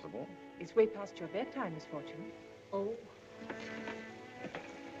 Very possible. It's way past your bedtime, Miss Fortune. Oh.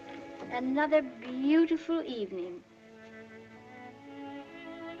 Another beautiful evening.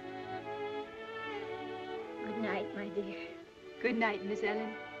 Good night, my dear. Good night, Miss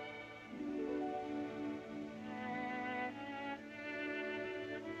Ellen.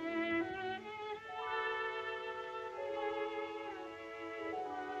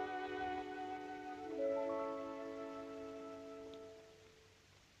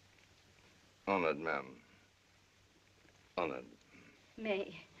 Honored, ma'am. Honored.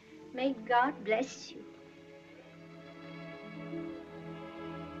 May God bless you.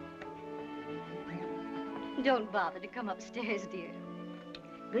 Don't bother to come upstairs, dear.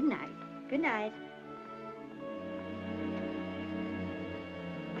 Good night. Good night.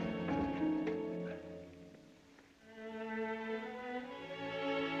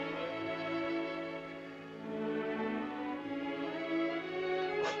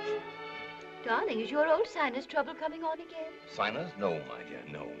 Darling, is your old sinus trouble coming on again? Sinus? No, my dear,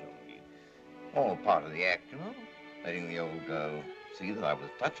 no. All part of the act, you know. Letting the old girl see that I was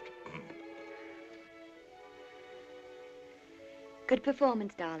touched. Good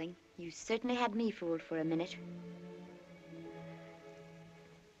performance, darling. You certainly had me fooled for a minute.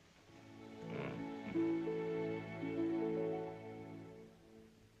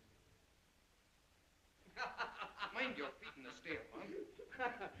 Mind your feet in the stair, Mom.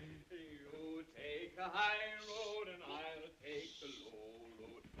 You take the high road and I'll take the low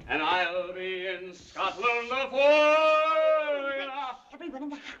road. And I'll be in Scotland afore. Everyone in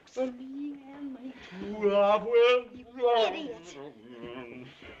the house. For me and my true love will. You idiot.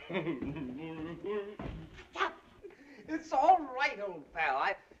 It's all right, old pal.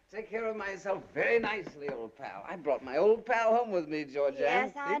 I take care of myself very nicely, old pal. I brought my old pal home with me, Georgia.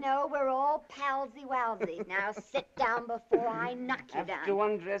 Yes, I know. We're all palsy-walsy. Now sit down before I knock you Have down. to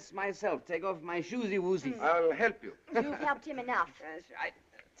undress myself. Take off my shoesy-woozies. I'll help you. You've helped him enough. That's right.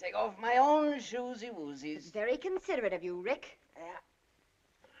 Take off my own shoesy-woozies. Very considerate of you, Rick.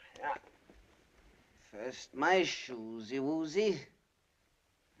 Yeah. First my shoesy-woozy.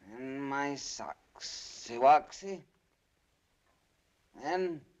 Then my socksy-wocksy.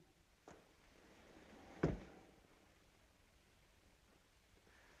 Then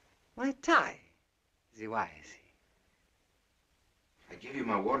my tie, why I give you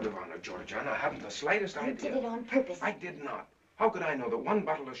my word of honor, Georgiana. I haven't the slightest idea. You did it on purpose. I did not. How could I know that one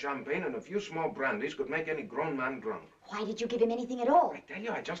bottle of champagne and a few small brandies could make any grown man drunk? Why did you give him anything at all? I tell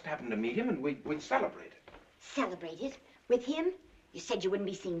you, I just happened to meet him and we'd celebrated. Celebrated? With him? You said you wouldn't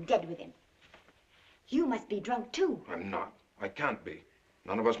be seen dead with him. You must be drunk, too. I'm not. I can't be.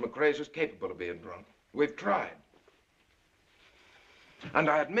 None of us McRae's is capable of being drunk. We've tried. And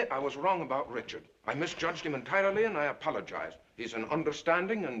I admit I was wrong about Richard. I misjudged him entirely, and I apologize. He's an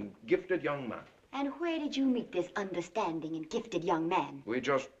understanding and gifted young man. And where did you meet this understanding and gifted young man? We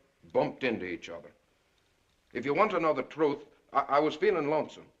just bumped into each other. If you want to know the truth, I was feeling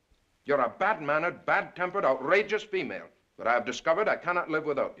lonesome. You're a bad-mannered, bad-tempered, outrageous female, but I have discovered I cannot live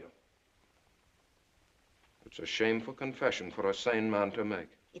without you. It's a shameful confession for a sane man to make.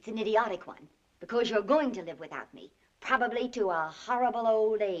 It's an idiotic one, because you're going to live without me, probably to a horrible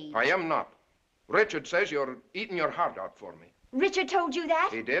old age. I am not. Richard says you're eating your heart out for me. Richard told you that?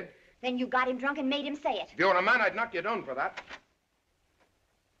 He did. Then you got him drunk and made him say it. If you were a man, I'd knock you down for that.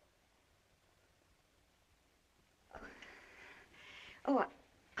 Oh,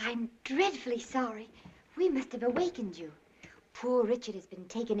 I'm dreadfully sorry. We must have awakened you. Poor Richard has been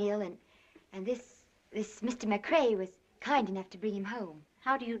taken ill, and this Mr. McRae was kind enough to bring him home.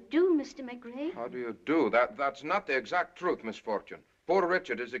 How do you do, Mr. McRae? How do you do? That's not the exact truth, Miss Fortune. Poor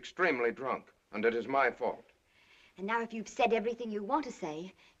Richard is extremely drunk, and it is my fault. And now if you've said everything you want to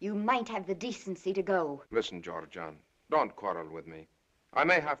say, you might have the decency to go. Listen, Georgian, don't quarrel with me. I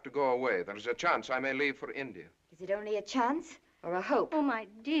may have to go away. There's a chance I may leave for India. Is it only a chance or a hope? Oh, my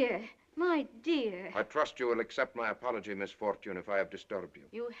dear. My dear. I trust you will accept my apology, Miss Fortune, if I have disturbed you.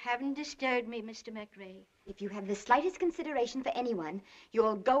 You haven't disturbed me, Mr. McRae. If you have the slightest consideration for anyone,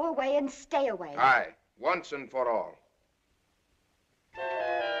 you'll go away and stay away. Aye, once and for all.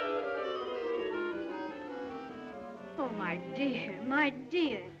 Oh, my dear, my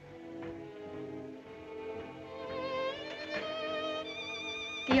dear.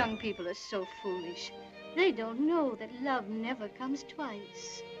 Young people are so foolish. They don't know that love never comes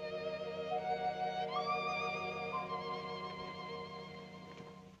twice.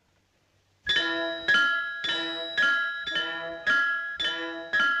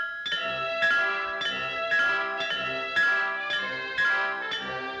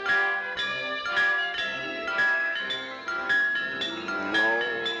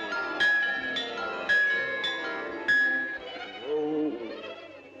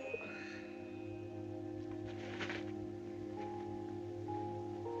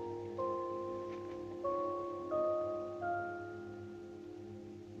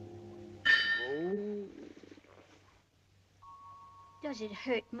 Does it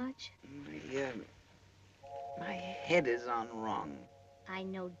hurt much? My head is on wrong. I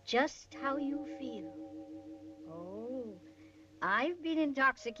know just how you feel. Oh, I've been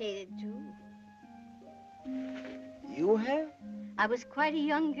intoxicated, too. You have? I was quite a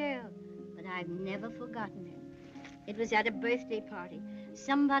young girl, but I've never forgotten it. It was at a birthday party.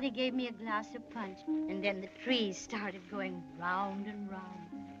 Somebody gave me a glass of punch, and then the trees started going round and round.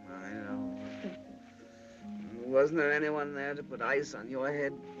 I know. Wasn't there anyone there to put ice on your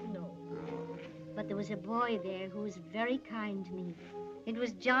head? No. But there was a boy there who was very kind to me. It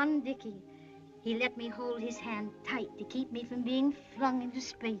was John Dickey. He let me hold his hand tight to keep me from being flung into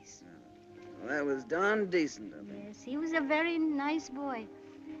space. Well, that was darn decent of him. Yes, he was a very nice boy.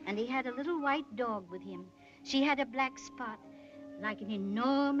 And he had a little white dog with him. She had a black spot, like an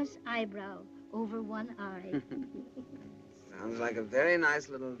enormous eyebrow over one eye. Sounds like a very nice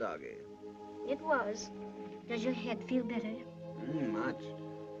little doggy. It was. Does your head feel better? Much.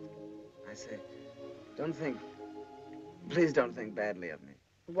 I say, please don't think badly of me.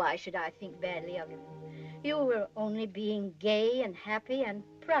 Why should I think badly of you? You were only being gay and happy and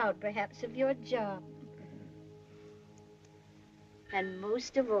proud, perhaps, of your job. And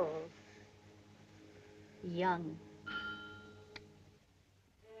most of all, young.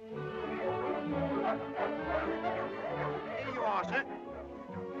 Here you are, sir.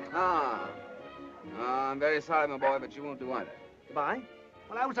 I'm very sorry, my boy, but you won't do either. Goodbye.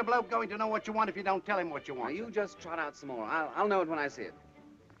 Well, how's a bloke going to know what you want if you don't tell him what you want? Now, you just trot out some more. I'll know it when I see it.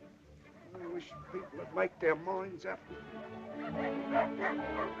 I wish people would make their minds up.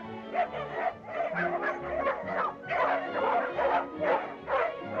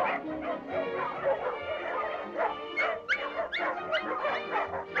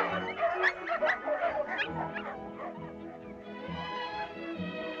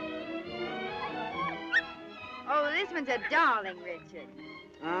 Oh, this one's a darling, Richard.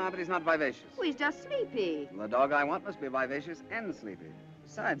 But he's not vivacious. Oh, he's just sleepy. The dog I want must be vivacious and sleepy.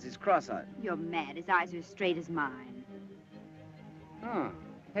 Besides, he's cross-eyed. You're mad. His eyes are as straight as mine.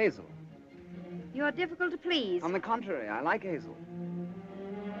 Hazel. You're difficult to please. On the contrary, I like Hazel.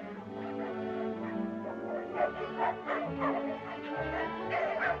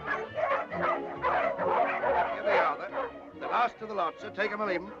 Here they are, then. The last of the lot, sir. Take 'em or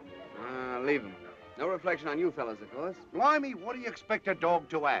leave 'em. Leave him. No reflection on you fellas, of course. Blimey, what do you expect a dog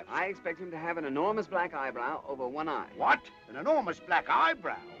to have? I expect him to have an enormous black eyebrow over one eye. What? An enormous black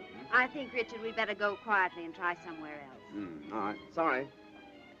eyebrow? I think, Richard, we'd better go quietly and try somewhere else. All right. Sorry.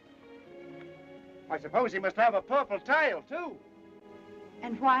 I suppose he must have a purple tail, too.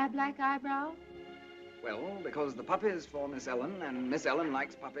 And why a black eyebrow? Well, because the puppy's for Miss Ellen, and Miss Ellen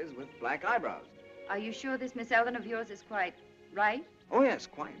likes puppies with black eyebrows. Are you sure this Miss Ellen of yours is quite right? Oh, yes,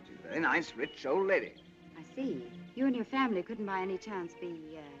 quite. She's a very nice, rich old lady. I see. You and your family couldn't by any chance be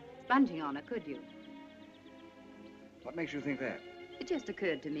sponging on her, could you? What makes you think that? It just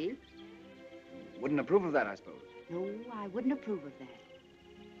occurred to me. Wouldn't approve of that, I suppose. No, I wouldn't approve of that.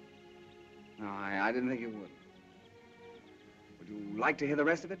 No, I didn't think you would. Would you like to hear the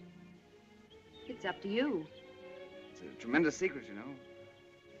rest of it? It's up to you. It's a tremendous secret, you know.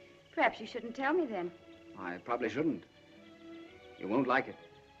 Perhaps you shouldn't tell me then. I probably shouldn't. You won't like it.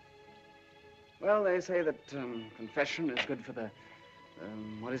 Well, they say that confession is good for the,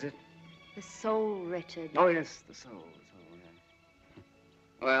 what is it? The soul, Richard. Oh, yes, the soul, yeah.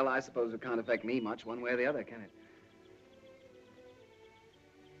 Well, I suppose it can't affect me much one way or the other, can it?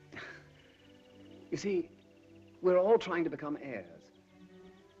 You see, we're all trying to become heirs.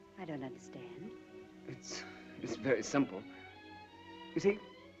 I don't understand. It's very simple. You see,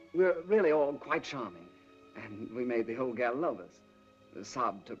 we're really all quite charming, and we made the whole gal love us. The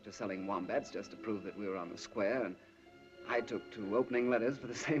Saab took to selling wombats just to prove that we were on the square, and I took to opening letters for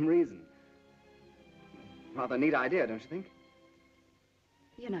the same reason. Rather neat idea, don't you think?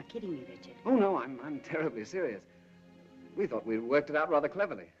 You're not kidding me, Richard. Oh, no, I'm terribly serious. We thought we'd worked it out rather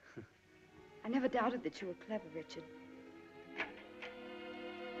cleverly. I never doubted that you were clever, Richard.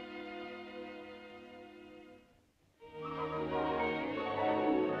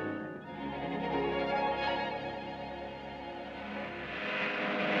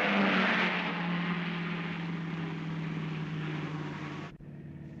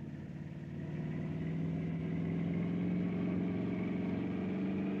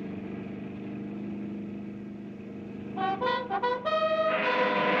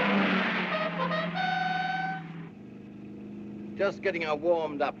 Just getting her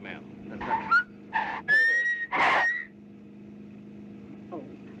warmed up, ma'am. Oh,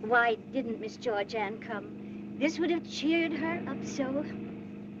 why didn't Miss Georgianne come? This would have cheered her up so.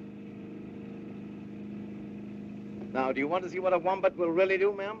 Now, do you want to see what a wombat will really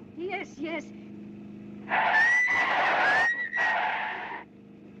do, ma'am? Yes, yes.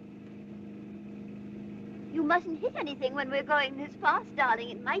 You mustn't hit anything when we're going this fast, darling.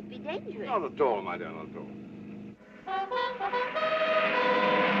 It might be dangerous. Not at all, my dear, not at all.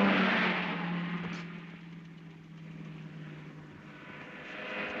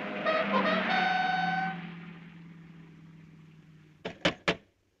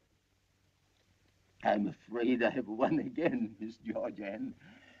 I'm afraid I have won again, Miss Georgianne.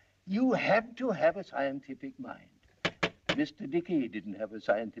 You have to have a scientific mind. Mr. Dickey didn't have a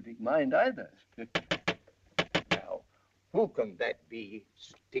scientific mind either. Now, who can that be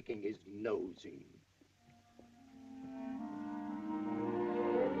sticking his nose in?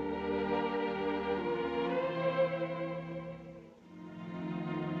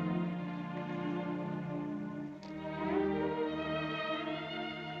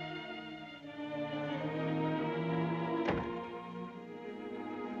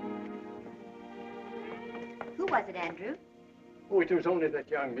 Who was it, Andrew? Oh, it was only that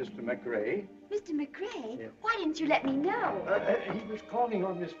young Mr. McRae. Mr. McRae? Yeah. Why didn't you let me know? He was calling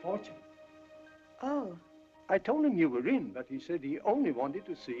on Miss Fortune. Oh. I told him you were in, but he said he only wanted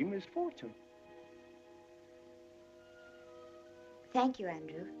to see Miss Fortune. Thank you,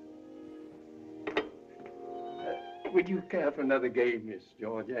 Andrew. Would you care for another game, Miss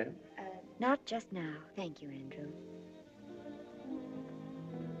Georgianne? Not just now. Thank you, Andrew.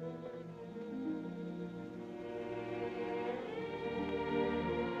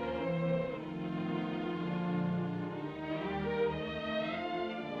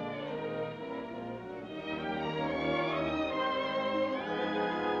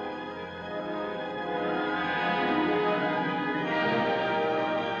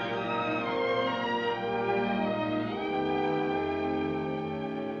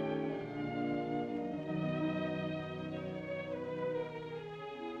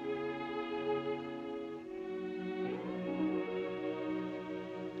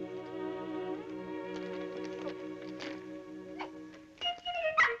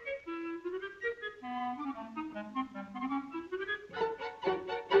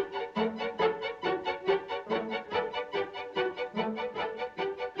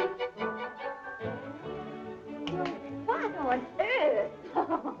 What on earth?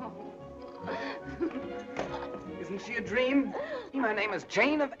 Isn't she a dream? Her name is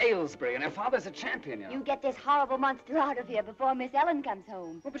Jane of Aylesbury, and her father's a champion, you know. You get this horrible monster out of here before Miss Ellen comes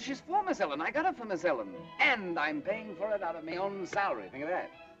home. Well, but she's for Miss Ellen. I got her for Miss Ellen. And I'm paying for it out of my own salary. Think of that.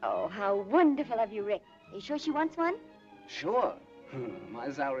 Oh, how wonderful of you, Rick. Are you sure she wants one? Sure.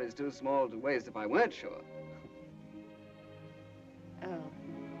 My salary is too small to waste if I weren't sure. Oh,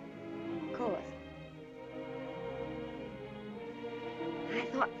 of course. I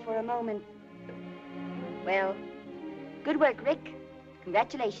thought for a moment... Well, good work, Rick.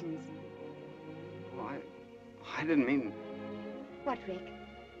 Congratulations. Oh, I didn't mean... What, Rick?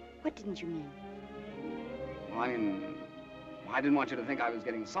 What didn't you mean? Well, I mean, I didn't want you to think I was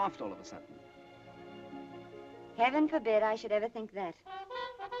getting soft all of a sudden. Heaven forbid I should ever think that.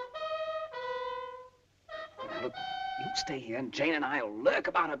 Now, look, you stay here, and Jane and I will lurk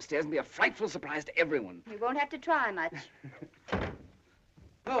about upstairs and be a frightful surprise to everyone. We won't have to try much.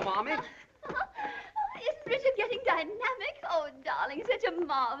 Hello, Mommy. Isn't spirit of getting dynamic. Oh, darling, such a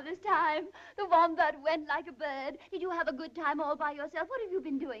marvelous time. The wombat went like a bird. Did you have a good time all by yourself? What have you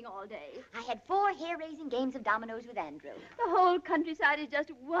been doing all day? I had 4 hair-raising games of dominoes with Andrew. The whole countryside is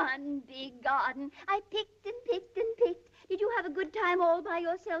just one big garden. I picked and picked and picked. Did you have a good time all by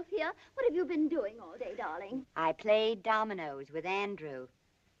yourself here? What have you been doing all day, darling? I played dominoes with Andrew.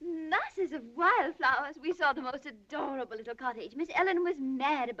 Masses of wildflowers. We saw the most adorable little cottage. Miss Ellen was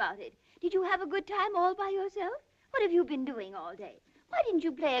mad about it. Did you have a good time all by yourself? What have you been doing all day? Why didn't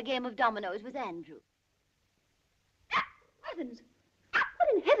you play a game of dominoes with Andrew? Ah, heavens!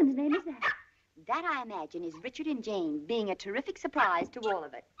 What in heaven's name is that? That, I imagine, is Richard and Jane being a terrific surprise to all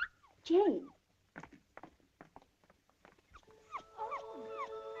of it. Jane?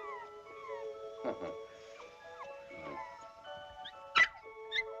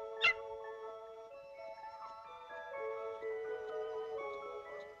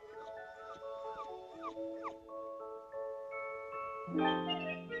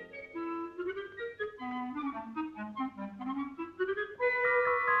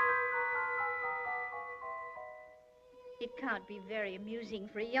 It can't be very amusing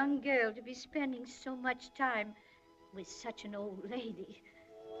for a young girl to be spending so much time with such an old lady.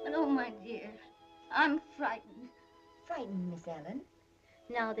 And oh, my dear, I'm frightened. Frightened, Miss Ellen?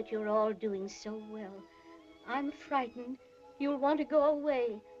 Now that you're all doing so well, I'm frightened you'll want to go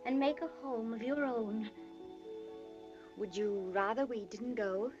away and make a home of your own. Would you rather we didn't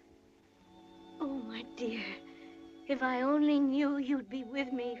go? Oh, my dear, if I only knew you'd be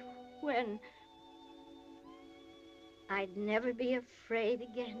with me when... I'd never be afraid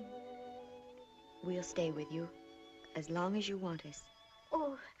again. We'll stay with you as long as you want us.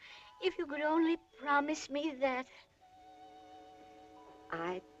 Oh, if you could only promise me that.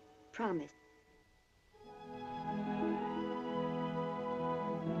 I promise.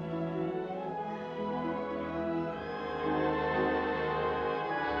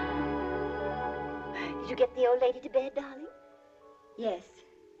 Did you get the old lady to bed, darling? Yes.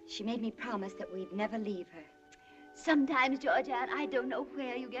 She made me promise that we'd never leave her. Sometimes, Georgianne, I don't know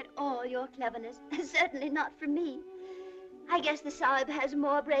where you get all your cleverness. Certainly not from me. I guess the Sahib has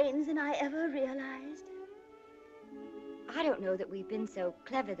more brains than I ever realized. I don't know that we've been so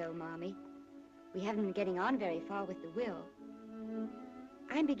clever, though, Mommy. We haven't been getting on very far with the will.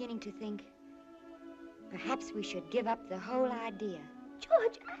 I'm beginning to think perhaps we should give up the whole idea.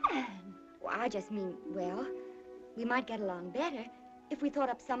 Georgianne! Well, I just mean, well, we might get along better if we thought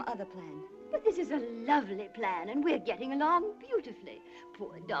up some other plan. But this is a lovely plan, and we're getting along beautifully.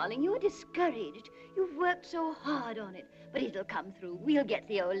 Poor darling, you're discouraged. You've worked so hard on it. But it'll come through. We'll get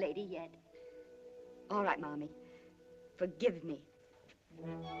the old lady yet. All right, Mommy. Forgive me.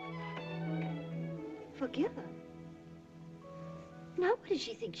 Forgive her? Now, what does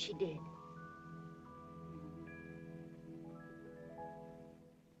she think she did?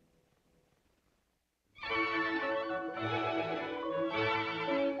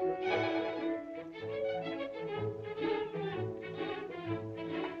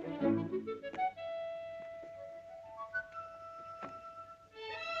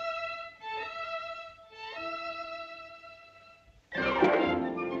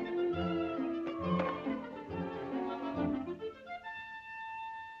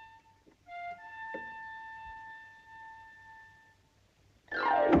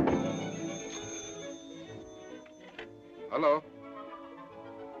 Hello.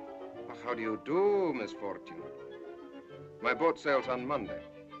 How do you do, Miss Fortune? My boat sails on Monday.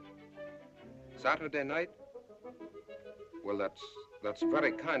 Saturday night? Well, that's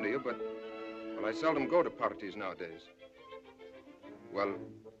very kind of you, but I seldom go to parties nowadays. Well,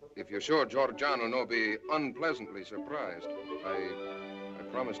 if you're sure Georgiana will no be unpleasantly surprised, I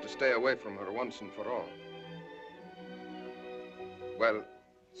promise to stay away from her once and for all. Well,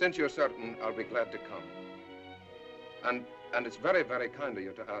 since you're certain, I'll be glad to come. And it's very, very kind of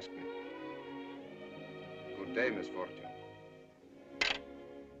you to ask me. Good day, Miss Fortune.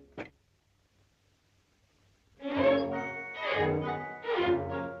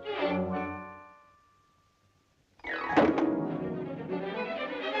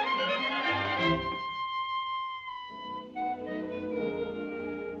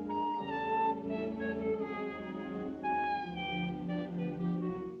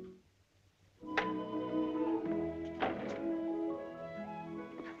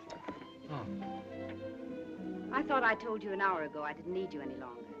 I thought I told you an hour ago I didn't need you any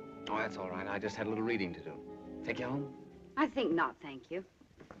longer. Oh, that's all right. I just had a little reading to do. Take you home? I think not, thank you.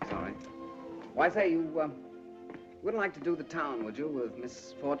 It's all right. Why, say, you wouldn't like to do the town, would you, with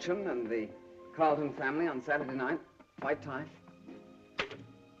Miss Fortune and the Carlton family on Saturday night? White tie?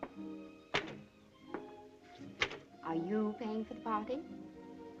 Are you paying for the party?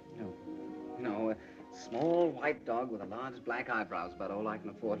 No. No, a small white dog with a large black eyebrows, about all I can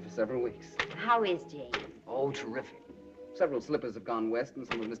afford for several weeks. How is Jane? Oh, terrific. Several slippers have gone west, and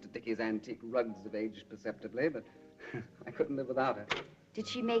some of Mr. Dickey's antique rugs have aged perceptibly, but I couldn't live without her. Did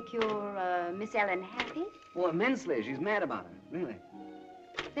she make your Miss Ellen happy? Oh, immensely. She's mad about her, really.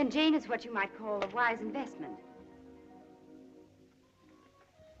 Then Jane is what you might call a wise investment.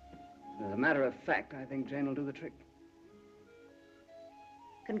 As a matter of fact, I think Jane will do the trick.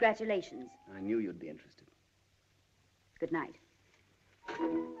 Congratulations. I knew you'd be interested. Good night.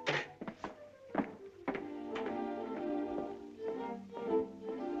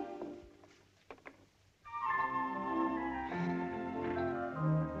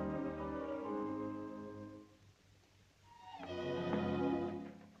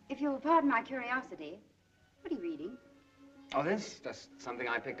 If you'll pardon my curiosity, what are you reading? Oh, this? Just something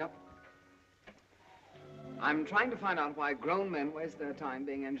I picked up. I'm trying to find out why grown men waste their time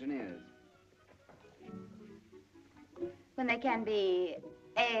being engineers. When they can be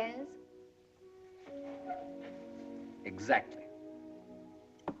heirs? Exactly.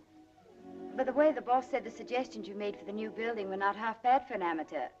 By the way, the boss said the suggestions you made for the new building were not half bad for an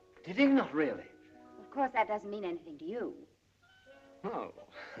amateur. Did he? Not really. Of course, that doesn't mean anything to you. Oh.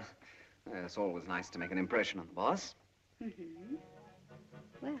 It's always nice to make an impression on the boss. Mm-hmm.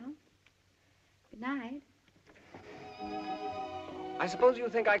 Well, good night. I suppose you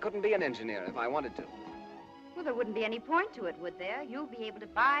think I couldn't be an engineer if I wanted to. Well, there wouldn't be any point to it, would there? You'll be able to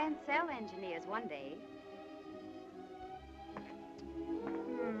buy and sell engineers one day.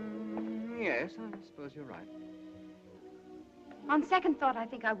 Yes, I suppose you're right. On second thought, I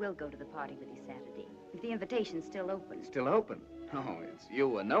think I will go to the party with you Saturday, if the invitation's still open. Still open? Oh, it's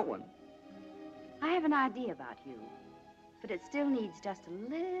you or no one. I have an idea about you, but it still needs just a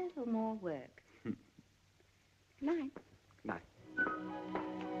little more work. Good night. Good night.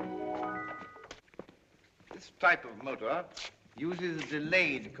 This type of motor uses a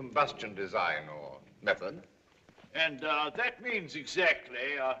delayed combustion design or method. And that means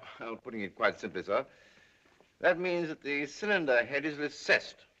exactly, Well, putting it quite simply, sir, that means that the cylinder head is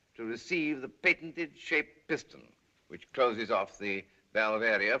recessed to receive the patented shaped piston, which closes off the valve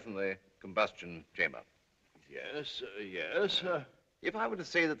area from the combustion chamber. Yes, yes. If I were to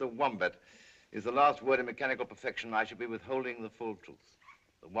say that the Wombat is the last word in mechanical perfection, I should be withholding the full truth.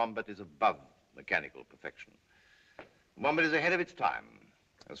 The Wombat is above mechanical perfection. The Wombat is ahead of its time,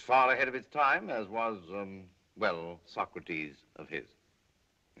 as far ahead of its time as was, well, Socrates of his.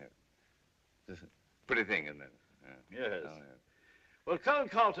 Yeah. It's a pretty thing, isn't it? Yeah. Yes. Oh, yeah. Well, Colonel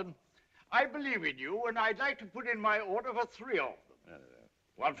Carlton, I believe in you, and I'd like to put in my order for 3 of them.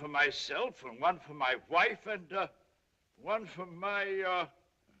 One for myself, and one for my wife, and one for my,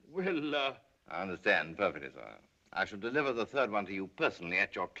 I understand perfectly, sir. I shall deliver the third one to you personally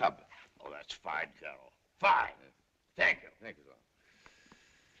at your club. Oh, that's fine, Colonel. Fine. Thank you. Thank you,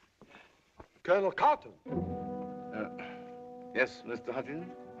 sir. Colonel Carlton. Yes, Mr. Hutchins?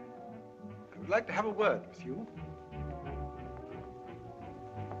 I would like to have a word with you.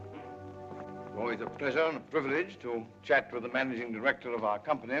 Always a pleasure and a privilege to chat with the managing director of our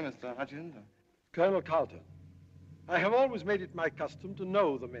company, Mr. Hutchins. Colonel Carlton, I have always made it my custom to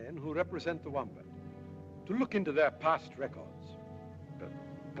know the men who represent the Wombat, to look into their past records.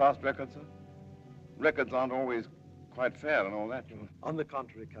 Past records, sir? Records aren't always quite fair and all that. On the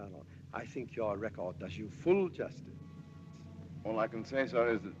contrary, Colonel, I think your record does you full justice. All I can say,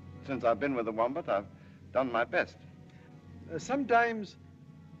 sir, is that since I've been with the Wombat, I've done my best. Sometimes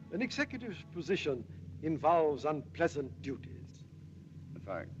an executive's position involves unpleasant duties. In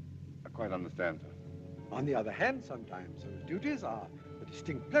fact, I quite understand, sir. On the other hand, sometimes those duties are a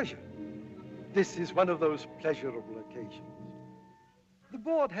distinct pleasure. This is one of those pleasurable occasions. The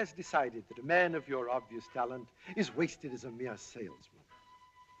board has decided that a man of your obvious talent is wasted as a mere salesman.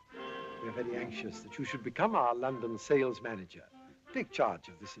 We are very anxious that you should become our London sales manager. Take charge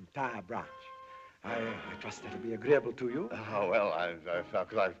of this entire branch. I trust that'll be agreeable to you. Oh, well,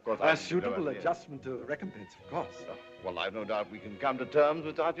 of course, A suitable adjustment to recompense, of course. Well, I've no doubt we can come to terms,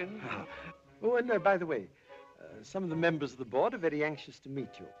 Mr. Hutchins. Oh, and by the way, some of the members of the board are very anxious to meet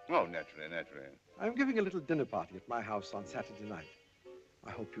you. Oh, naturally, naturally. I'm giving a little dinner party at my house on Saturday night.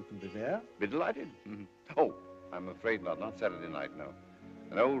 I hope you can be there. Be delighted. Mm-hmm. Oh, I'm afraid not Saturday night, no.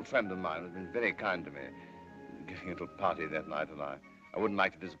 An old friend of mine has been very kind to me, giving a little party that night, and I wouldn't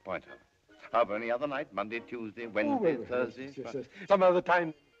like to disappoint her. However, any other night, Monday, Tuesday, Wednesday, Thursday. Yes. Some other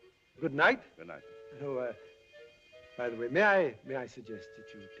time. Good night. Good night. Oh, by the way, may I suggest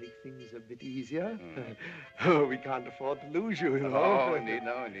that you take things a bit easier? Oh, we can't afford to lose you, you know. Oh, indeed,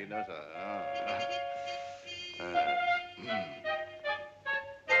 no, sir.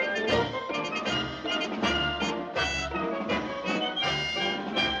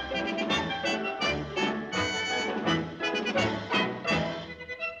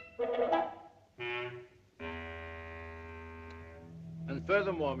 And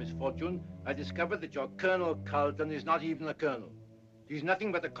furthermore, Miss Fortune, I discovered that your Colonel Carlton is not even a colonel. He's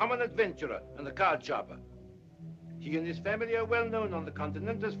nothing but a common adventurer and a card sharper. He and his family are well known on the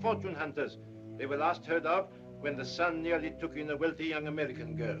continent as fortune hunters. They were last heard of when the son nearly took in a wealthy young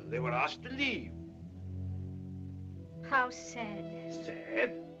American girl. They were asked to leave. How sad.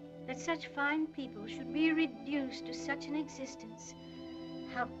 Sad? That such fine people should be reduced to such an existence.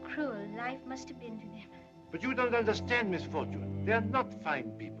 How cruel life must have been to them. But you don't understand, Miss Fortune. They're not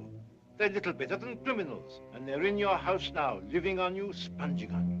fine people. They're little better than criminals. And they're in your house now, living on you,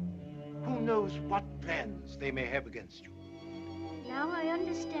 sponging on you. Who knows what plans they may have against you? Now I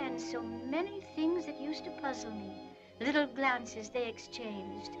understand so many things that used to puzzle me. Little glances they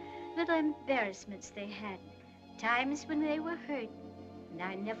exchanged, little embarrassments they had, times when they were hurt, and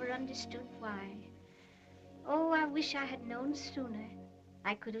I never understood why. Oh, I wish I had known sooner.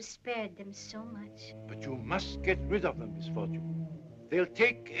 I could have spared them so much. But you must get rid of them, Miss Fortune. They'll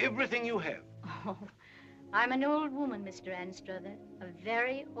take everything you have. Oh, I'm an old woman, Mr. Anstruther, a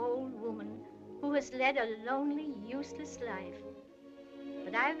very old woman who has led a lonely, useless life.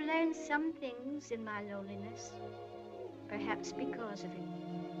 But I've learned some things in my loneliness, perhaps because of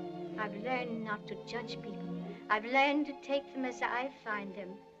it. I've learned not to judge people. I've learned to take them as I find them,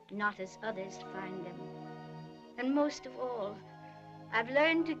 not as others find them. And most of all, I've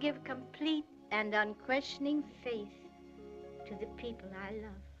learned to give complete and unquestioning faith to the people I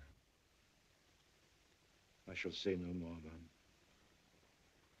love. I shall say no more, ma'am.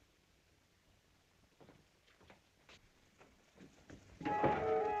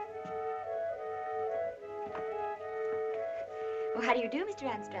 Oh, how do you do, Mr.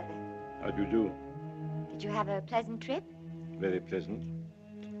 Anstruther? How do you do? Did you have a pleasant trip? Very pleasant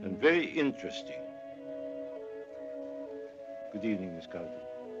and very interesting. Good evening, Miss Carlton.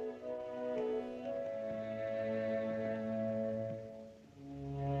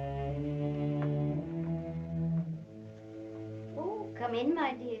 Oh, come in,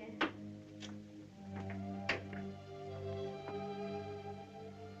 my dear.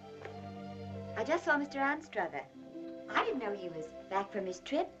 I just saw Mr. Anstruther. I didn't know he was back from his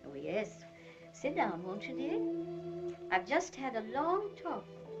trip. Oh, yes. Sit down, won't you, dear? I've just had a long talk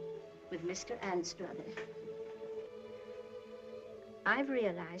with Mr. Anstruther. I've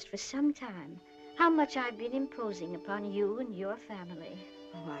realized for some time how much I've been imposing upon you and your family.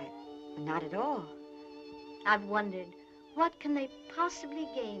 Why, not at all. I've wondered, what can they possibly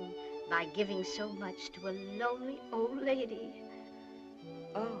gain by giving so much to a lonely old lady?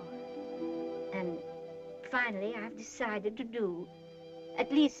 Oh. And finally, I've decided to do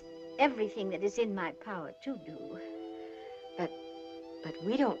at least everything that is in my power to do. But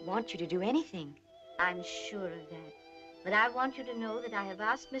we don't want you to do anything. I'm sure of that. But I want you to know that I have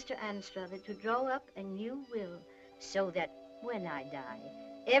asked Mr. Anstruther to draw up a new will so that when I die,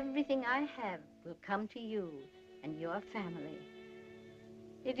 everything I have will come to you and your family.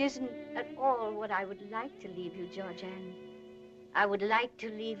 It isn't at all what I would like to leave you, Georgianne. I would like to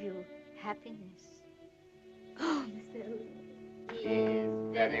leave you happiness. Oh, He's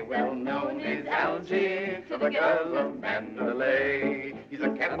very well known as Algy, to the girls of Mandalay. He's a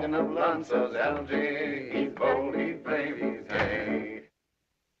captain of Lancers, Algy. He's bold, he's brave, he's gay.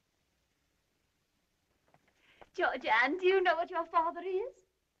 Georgianne, do you know what your father is?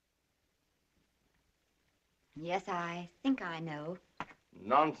 Yes, I think I know.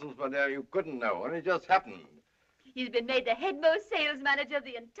 Nonsense, my dear, you couldn't know. It just happened. He's been made the headmost sales manager of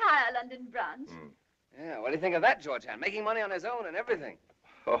the entire London branch. Yeah, what do you think of that, Georgianne? Making money on his own and everything.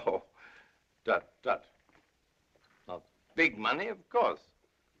 Oh, tut. Not big money, of course.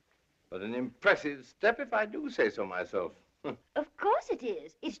 But an impressive step, if I do say so myself. Of course it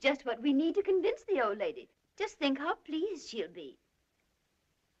is. It's just what we need to convince the old lady. Just think how pleased she'll be.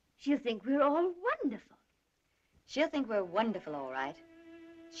 She'll think we're all wonderful. She'll think we're wonderful, all right.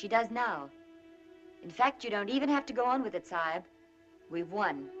 She does now. In fact, you don't even have to go on with it, Sahib. We've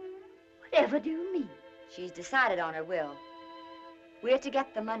won. Whatever do you mean? She's decided on her will. We're to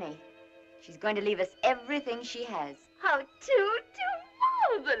get the money. She's going to leave us everything she has. How too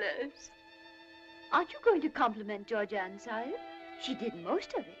marvelous. Aren't you going to compliment Georgianne, Sahib? She did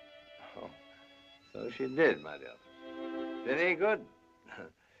most of it. Oh, so she did, my dear. Very good.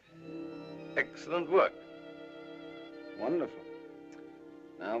 Excellent work. Wonderful.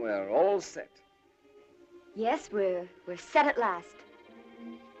 Now we're all set. Yes, we're set at last.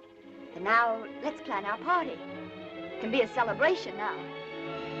 The And now, let's plan our party. It can be a celebration now.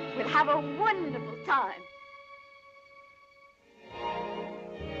 We'll have a wonderful time.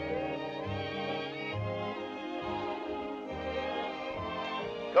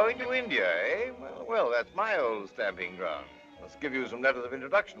 Going to India, eh? Well, that's my old stamping ground. Let's give you some letters of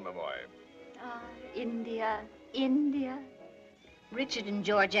introduction, my boy. Ah, India, India. Richard and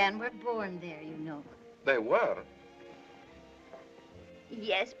George Ann were born there, you know. They were.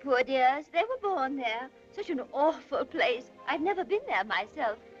 Yes, poor dears, they were born there. Such an awful place. I've never been there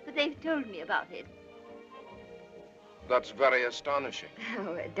myself, but they've told me about it. That's very astonishing.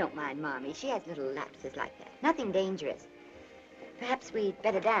 Oh, don't mind Mommy. She has little lapses like that. Nothing dangerous. Perhaps we'd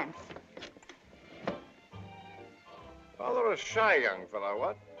better dance. Rather a shy young fellow,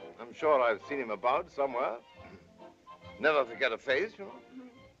 what? I'm sure I've seen him about somewhere. Never forget a face, you know.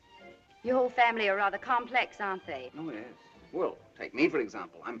 Your whole family are rather complex, aren't they? Oh, yes. Well, take me, for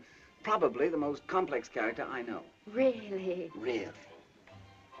example. I'm probably the most complex character I know. Really? Really?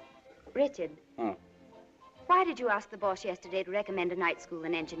 Richard, Oh. why did you ask the boss yesterday to recommend a night school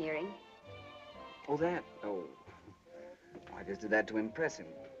in engineering? Oh, that? Oh. I just did that to impress him.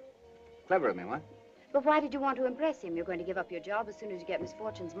 Clever of me, what? But why did you want to impress him? You're going to give up your job as soon as you get Miss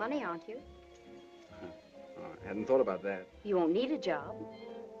Fortune's money, aren't you? Oh, I hadn't thought about that. You won't need a job.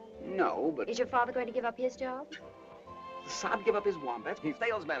 No, but... Is your father going to give up his job? Sod give up his wombats. He's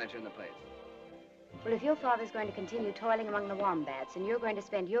sales manager in the place. Well, if your father's going to continue toiling among the wombats and you're going to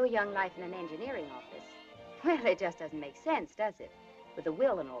spend your young life in an engineering office, well, it just doesn't make sense, does it? With the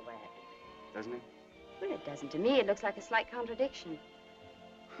will and all that. Doesn't it? Well, it doesn't to me. It looks like a slight contradiction.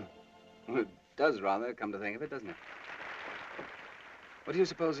 Well, it does rather, come to think of it, doesn't it? What do you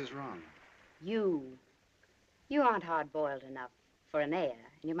suppose is wrong? You. You aren't hard-boiled enough for an heir,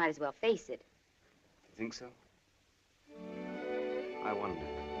 and you might as well face it. You think so? I wonder.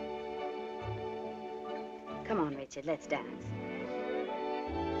 Come on, Richard, let's dance.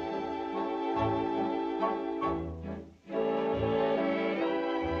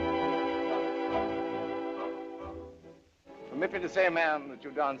 Permit me to say, ma'am, that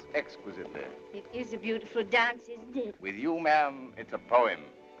you dance exquisitely. It is a beautiful dance, isn't it? With you, ma'am, it's a poem.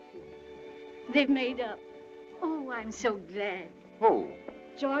 They've made up. Oh, I'm so glad. Who?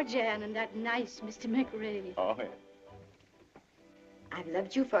 George Ann and that nice Mr. McRae. Oh, yes. I've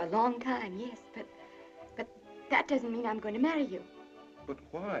loved you for a long time, yes, but that doesn't mean I'm going to marry you. But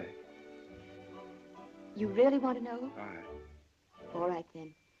why? You really want to know? Aye. All right,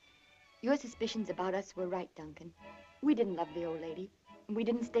 then. Your suspicions about us were right, Duncan. We didn't love the old lady, and we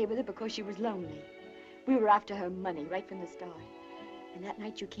didn't stay with her because she was lonely. We were after her money right from the start. And that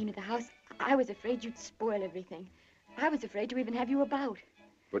night you came to the house, I was afraid you'd spoil everything. I was afraid to even have you about.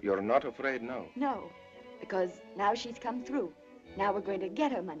 But you're not afraid now. No, because now she's come through. Now we're going to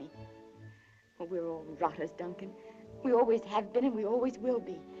get her money. Oh, we're all rotters, Duncan. We always have been and we always will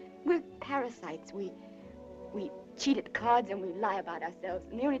be. We're parasites. We cheat at cards and we lie about ourselves.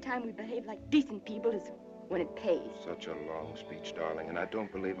 And the only time we behave like decent people is when it pays. Such a long speech, darling, and I don't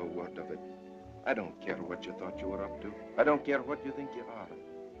believe a word of it. I don't care what you thought you were up to. I don't care what you think you are.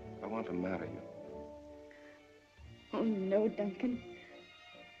 I want to marry you. Oh, no, Duncan.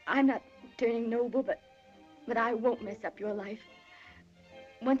 I'm not turning noble, but I won't mess up your life.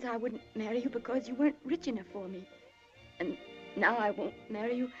 Once I wouldn't marry you because you weren't rich enough for me. And now I won't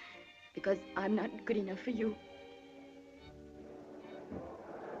marry you because I'm not good enough for you.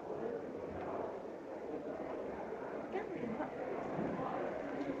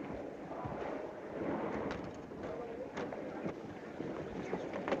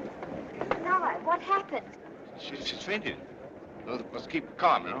 What happened? She's fainted. Those must keep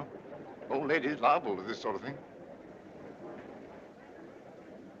calm, you know. Old ladies liable to this sort of thing.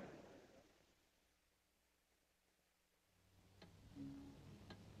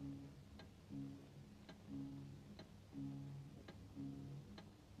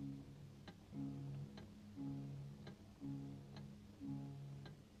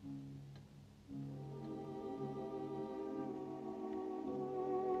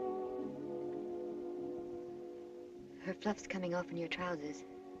 Her fluff's coming off in your trousers.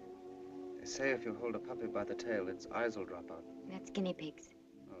 They say if you hold a puppy by the tail, its eyes will drop out. That's guinea pigs.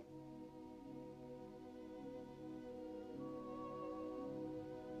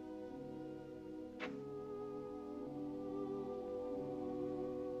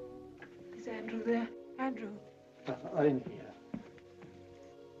 Is Andrew there? Andrew. I'm here.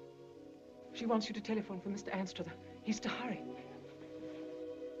 She wants you to telephone for Mr. Anstruther. He's to hurry.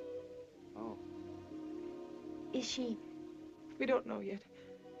 Oh. Is she? We don't know yet.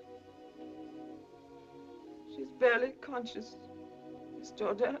 She's barely conscious, Miss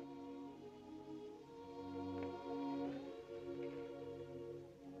Georgia.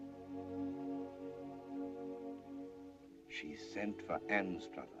 sent for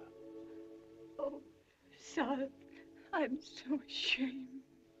Anstruther. Oh, Sal, I'm so ashamed.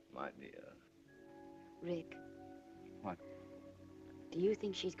 My dear. Rick. What? Do you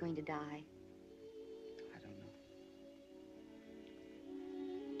think she's going to die? I don't know.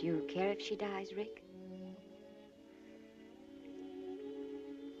 Do you care if she dies, Rick?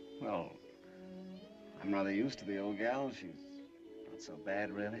 Well, I'm rather used to the old gal. She's not so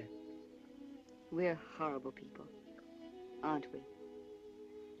bad, really. We're horrible people, aren't we?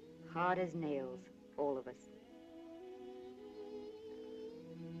 Hard as nails, all of us.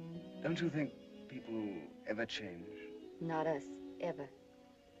 Don't you think people ever change? Not us, ever.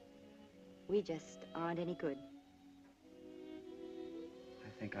 We just aren't any good. I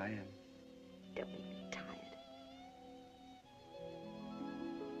think I am. Don't make me tired.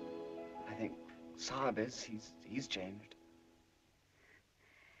 I think Saab is. He's changed.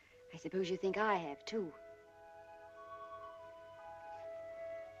 I suppose you think I have, too.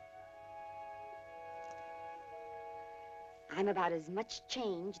 I'm about as much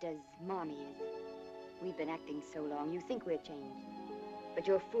changed as Mommy is. We've been acting so long, you think we're changed. But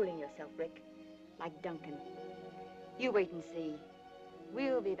you're fooling yourself, Rick, like Duncan. You wait and see.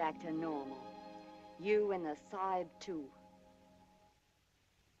 We'll be back to normal. You and the Saab, too.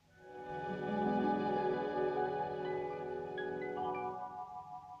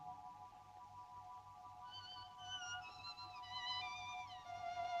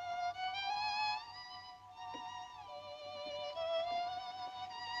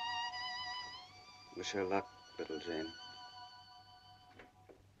 Wish her luck, little Jane.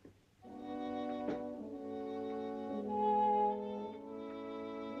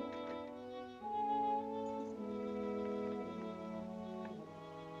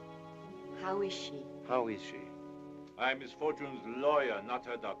 How is she? How is she? I'm Miss Fortune's lawyer, not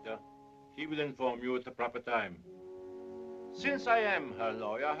her doctor. He will inform you at the proper time. Since I am her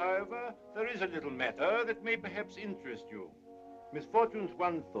lawyer, however, there is a little matter that may perhaps interest you. Miss Fortune's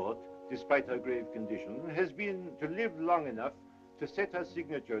one thought, despite her grave condition, has been to live long enough to set her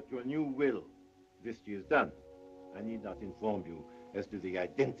signature to a new will. This she has done. I need not inform you as to the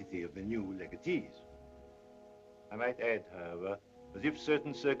identity of the new legatees. I might add, however, that if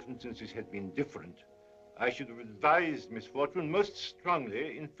certain circumstances had been different, I should have advised Miss Fortune most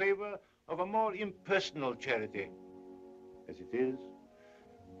strongly in favor of a more impersonal charity. As it is,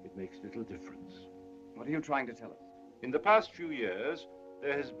 it makes little difference. What are you trying to tell us? In the past few years,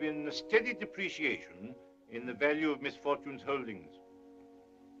 there has been a steady depreciation in the value of Miss Fortune's holdings.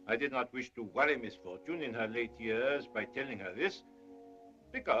 I did not wish to worry Miss Fortune in her late years by telling her this,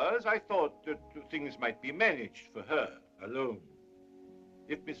 because I thought that things might be managed for her alone.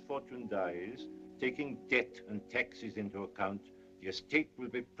 If Miss Fortune dies, taking debt and taxes into account, the estate will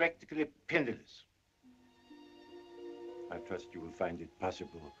be practically penniless. I trust you will find it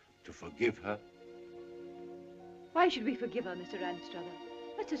possible to forgive her. Why should we forgive her, Mr. Anstruther?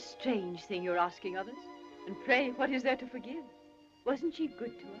 That's a strange thing you're asking of us. And pray, what is there to forgive? Wasn't she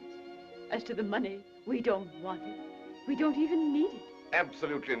good to us? As to the money, we don't want it. We don't even need it.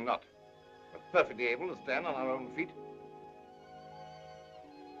 Absolutely not. We're perfectly able to stand on our own feet.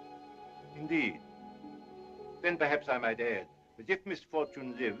 Indeed. Then perhaps I might add that if Miss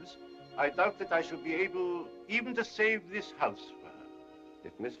Fortune lives, I doubt that I shall be able even to save this house for her.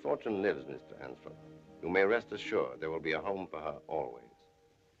 If Miss Fortune lives, Mr. Anstruther, you may rest assured there will be a home for her always.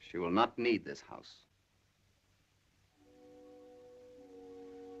 She will not need this house.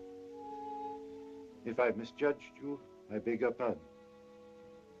 If I've misjudged you, I beg your pardon.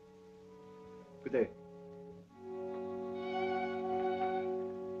 Good day.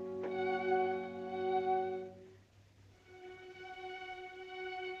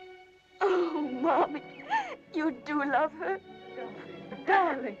 Oh, Mommy, you do love her?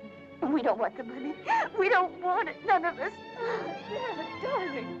 Darling. We don't want the money. We don't want it, none of us. Yeah,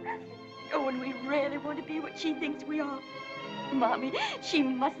 darling. Oh, and we really want to be what she thinks we are. Mommy, she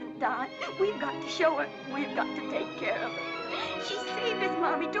mustn't die. We've got to show her. We've got to take care of her. She saved us,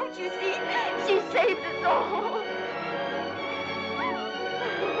 Mommy, don't you see? She saved us all.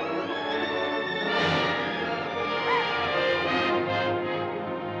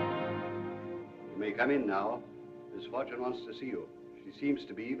 You may come in now. Miss Fortune wants to see you. She seems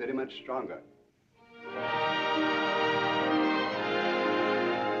to be very much stronger.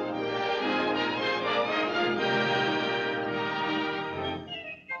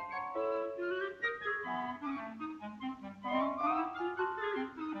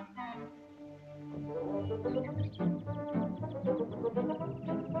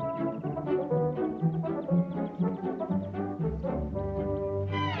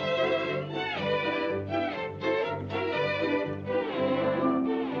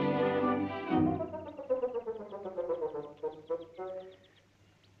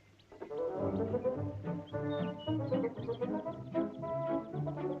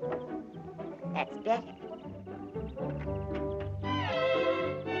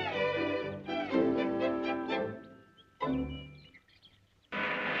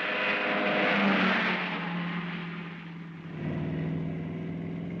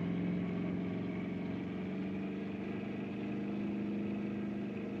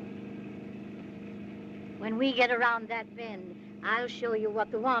 When we get around that bend, I'll show you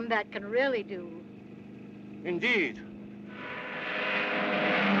what the wombat can really do. Indeed.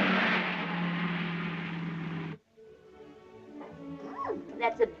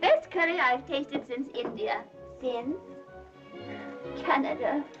 That's the best curry I've tasted since India. Since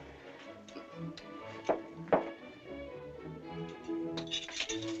Canada.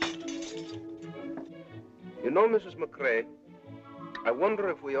 You know, Mrs. McCrae, I wonder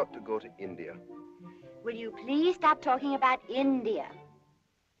if we ought to go to India. Will you please stop talking about India?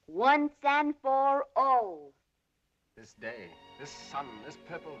 Once and for all. This day, this sun, this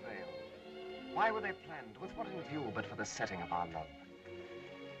purple veil. Why were they planned? With what in view but for the setting of our love?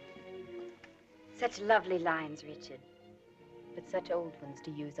 Such lovely lines, Richard. But such old ones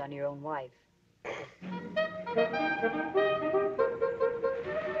to use on your own wife.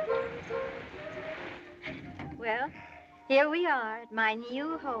 Well, here we are at my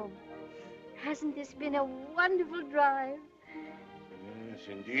new home. Hasn't this been a wonderful drive? Yes,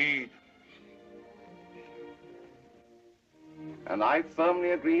 indeed. And I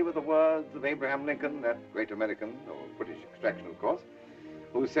firmly agree with the words of Abraham Lincoln, that great American, or British extraction, of course,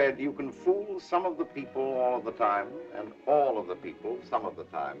 who said, you can fool some of the people all of the time, and all of the people some of the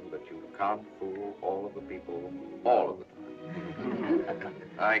time, but you can't fool all of the people all of the time.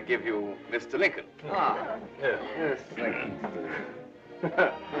 I give you Mr. Lincoln. Ah, Yes, thank you.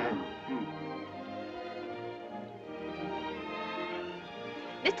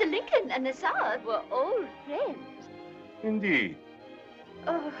 Mr. Lincoln and the Tsar were old friends. Indeed.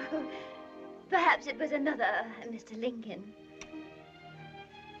 Oh, perhaps it was another Mr. Lincoln.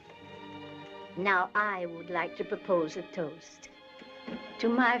 Now I would like to propose a toast. To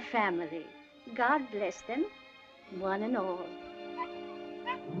my family, God bless them, one and all.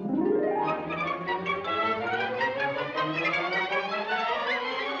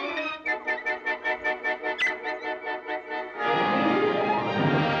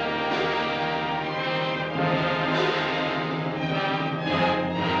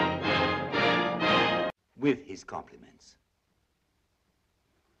 With his compliments.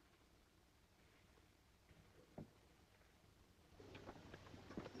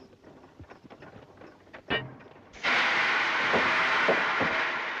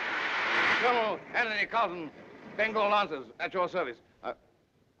 Colonel Anthony Carlton, Bengal Lancers, at your service.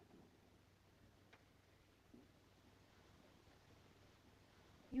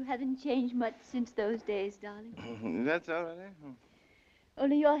 You haven't changed much since those days, darling. That's all right, eh?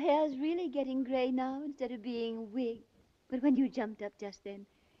 Only your hair's really getting gray now instead of being wigged. But when you jumped up just then,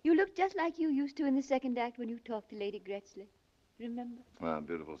 you looked just like you used to in the second act when you talked to Lady Gretchley. Remember? Ah,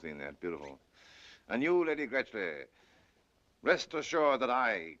 beautiful scene that, beautiful. And you, Lady Gretchley, rest assured that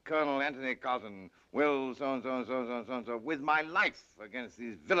I, Colonel Anthony Carlton, will so-and-so, with my life against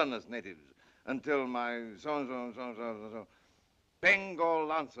these villainous natives until my so-and-so, Bengal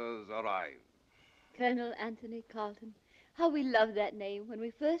Lancers arrive. Colonel Anthony Carlton. How we loved that name when we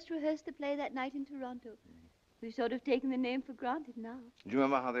first rehearsed the play that night in Toronto. We've sort of taken the name for granted now. Do you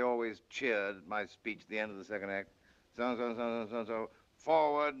remember how they always cheered at my speech at the end of the second act? So,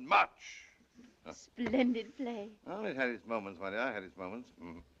 forward, march. Splendid play. Well, it had its moments, my dear, it had its moments.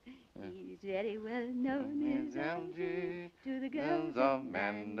 He's very well known as Algy to the girls of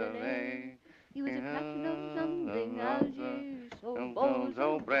Mandalay. He was a captain of something, Algy, so bold,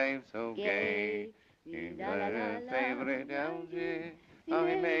 so brave, so gay. He's a favorite Algy, how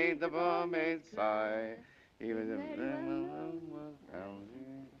he made the barmaid sigh. He was a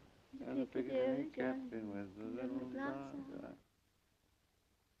Algy, and the Piccadilly captain with the little blonde.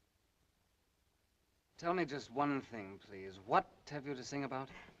 Tell me just one thing, please. What have you to sing about?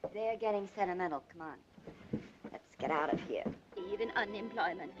 They're getting sentimental. Come on. Let's get out of here. Even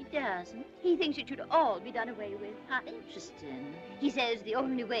unemployment. He doesn't. He thinks it should all be done away with. How interesting. He says the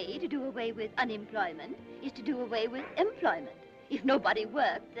only way to do away with unemployment is to do away with employment. If nobody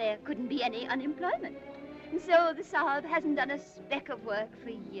worked, there couldn't be any unemployment. And so the Sahib hasn't done a speck of work for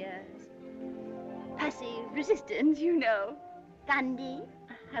years. Passive resistance, you know. Gandhi.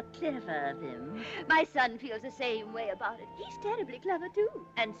 How clever of him. My son feels the same way about it. He's terribly clever, too.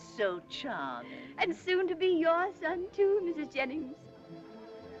 And so charming. And soon to be your son, too, Mrs. Jennings.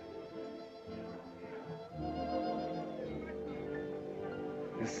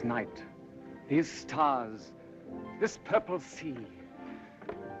 This night, these stars, this purple sea.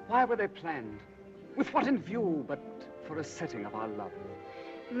 Why were they planned? With what in view but for a setting of our love?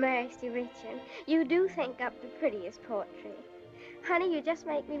 Mercy, Richard, you do think up the prettiest poetry. Honey, you just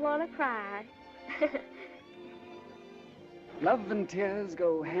make me want to cry. Love and tears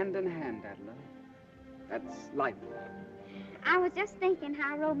go hand in hand, Adela. That's life. I was just thinking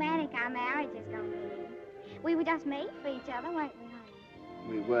how romantic our marriage is going to be. We were just made for each other, weren't we, honey?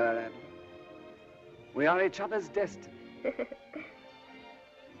 We were, Adela. We are each other's destiny.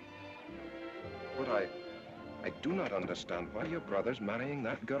 But I do not understand why your brother's marrying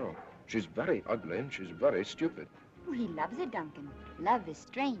that girl. She's very ugly and she's very stupid. Oh, he loves her, Duncan. Love is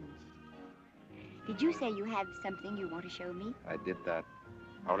strange. Did you say you have something you want to show me? I did that.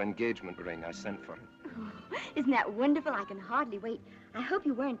 Our engagement ring, I sent for it. Oh, isn't that wonderful? I can hardly wait. I hope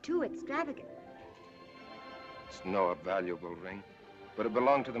you weren't too extravagant. It's no valuable ring, but it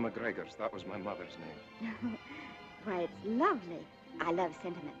belonged to the McGregors. That was my mother's name. Why, it's lovely. I love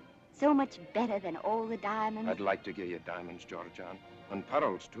sentiment. So much better than all the diamonds. I'd like to give you diamonds, Georgian, and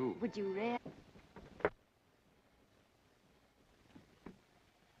pearls, too. Would you really?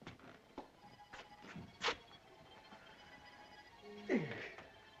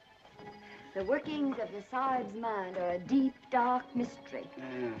 The workings of the Sahib's mind are a deep, dark mystery.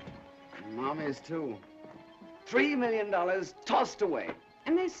 Yeah, Mommy's too. $3 million tossed away.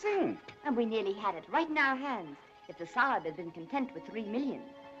 And they sing. And we nearly had it right in our hands if the Sahib had been content with $3 million.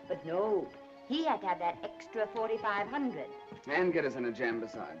 But no, he had to have that extra 4,500. And get us in a jam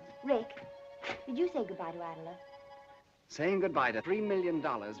besides. Rick, did you say goodbye to Adela? Saying goodbye to $3 million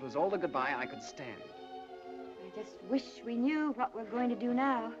was all the goodbye I could stand. I just wish we knew what we're going to do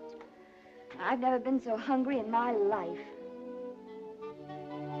now. I've never been so hungry in my life.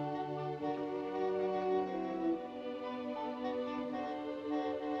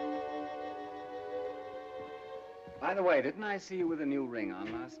 By the way, didn't I see you with a new ring on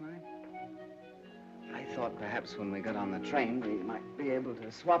last night? I thought perhaps when we got on the train, we might be able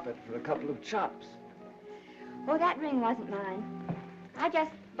to swap it for a couple of chops. Oh, that ring wasn't mine. I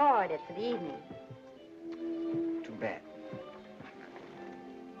just borrowed it for the evening. Too bad.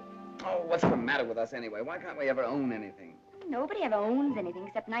 Oh, what's the matter with us anyway? Why can't we ever own anything? Nobody ever owns anything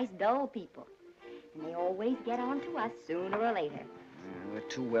except nice, dull people. And they always get on to us sooner or later. Yeah, we're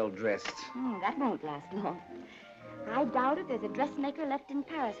too well dressed. Oh, that won't last long. I doubt if there's a dressmaker left in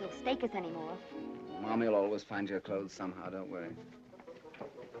Paris who'll stake us anymore. Mommy will always find your clothes somehow, don't worry.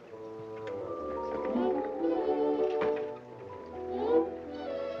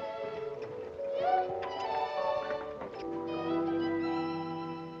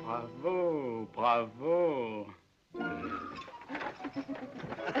 Bravo, bravo.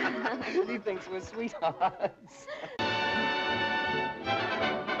 He thinks we're sweethearts.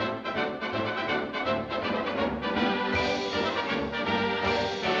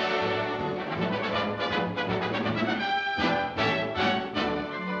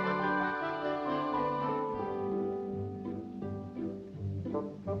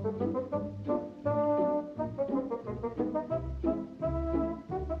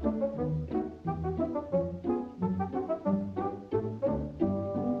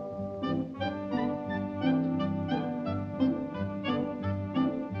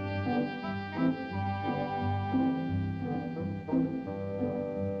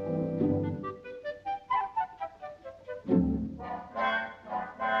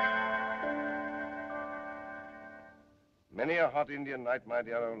 Many a hot Indian night, my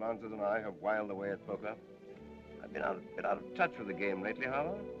dear old Lancers and I have whiled away at poker. I've been a bit out of touch with the game lately,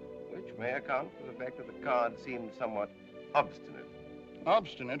 however, which may account for the fact that the cards seemed somewhat obstinate.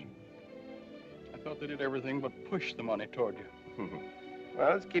 Obstinate? I thought they did everything but push the money toward you.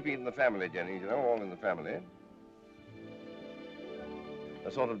 Well, it's keeping it in the family, Jennings, you know, all in the family.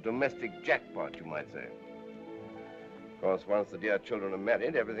 A sort of domestic jackpot, you might say. Of course, once the dear children are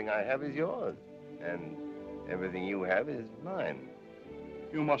married, everything I have is yours. And everything you have is mine.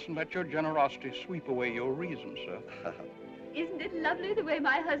 You mustn't let your generosity sweep away your reason, sir. Isn't it lovely the way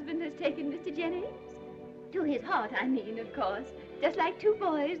my husband has taken Mr. Jennings? To his heart, I mean, of course. Just like two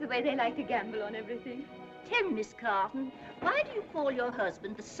boys, the way they like to gamble on everything. Tell Miss Carton, why do you call your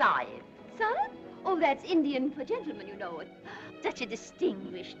husband the Sahib? Sahib? Oh, that's Indian for gentleman, you know. Such a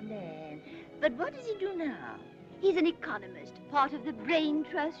distinguished man. But what does he do now? He's an economist, part of the brain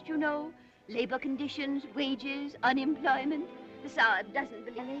trust, you know. Labor conditions, wages, unemployment. The Sahib doesn't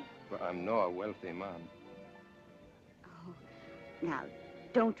believe. Well, I'm no wealthy man. Oh, now,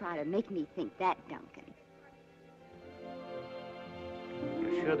 don't try to make me think that, Duncan.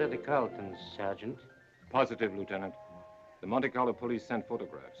 You're sure they're the Carltons, Sergeant? Positive, Lieutenant. The Monte Carlo police sent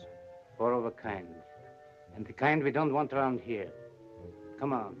photographs. Four of a kind. And the kind we don't want around here.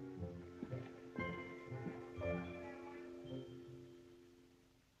 Come on.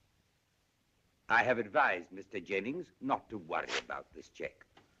 I have advised Mr. Jennings not to worry about this check.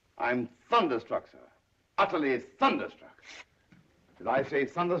 I'm thunderstruck, sir. Utterly thunderstruck. Did I say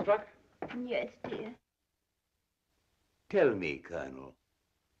thunderstruck? Yes, dear. Tell me, Colonel,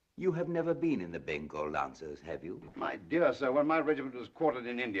 You have never been in the Bengal Lancers, have you? My dear sir, when my regiment was quartered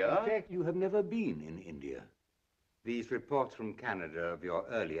in India... In fact, you have never been in India. These reports from Canada of your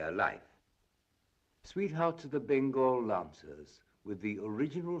earlier life. Sweetheart to the Bengal Lancers with the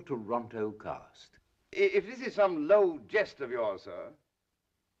original Toronto cast. If this is some low jest of yours, sir...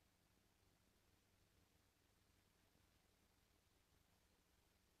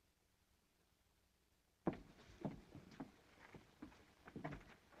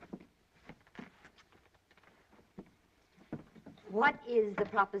 What is the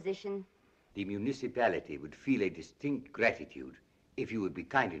proposition? The municipality would feel a distinct gratitude if you would be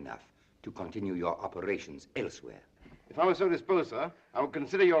kind enough to continue your operations elsewhere. If I were so disposed, sir, I would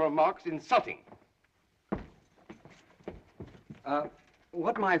consider your remarks insulting.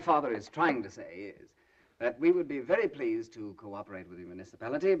 What my father is trying to say is that we would be very pleased to cooperate with the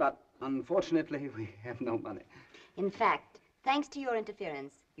municipality, but unfortunately we have no money. In fact, thanks to your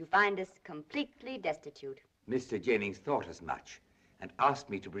interference, you find us completely destitute. Mr. Jennings thought as much and asked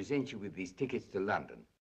me to present you with these tickets to London.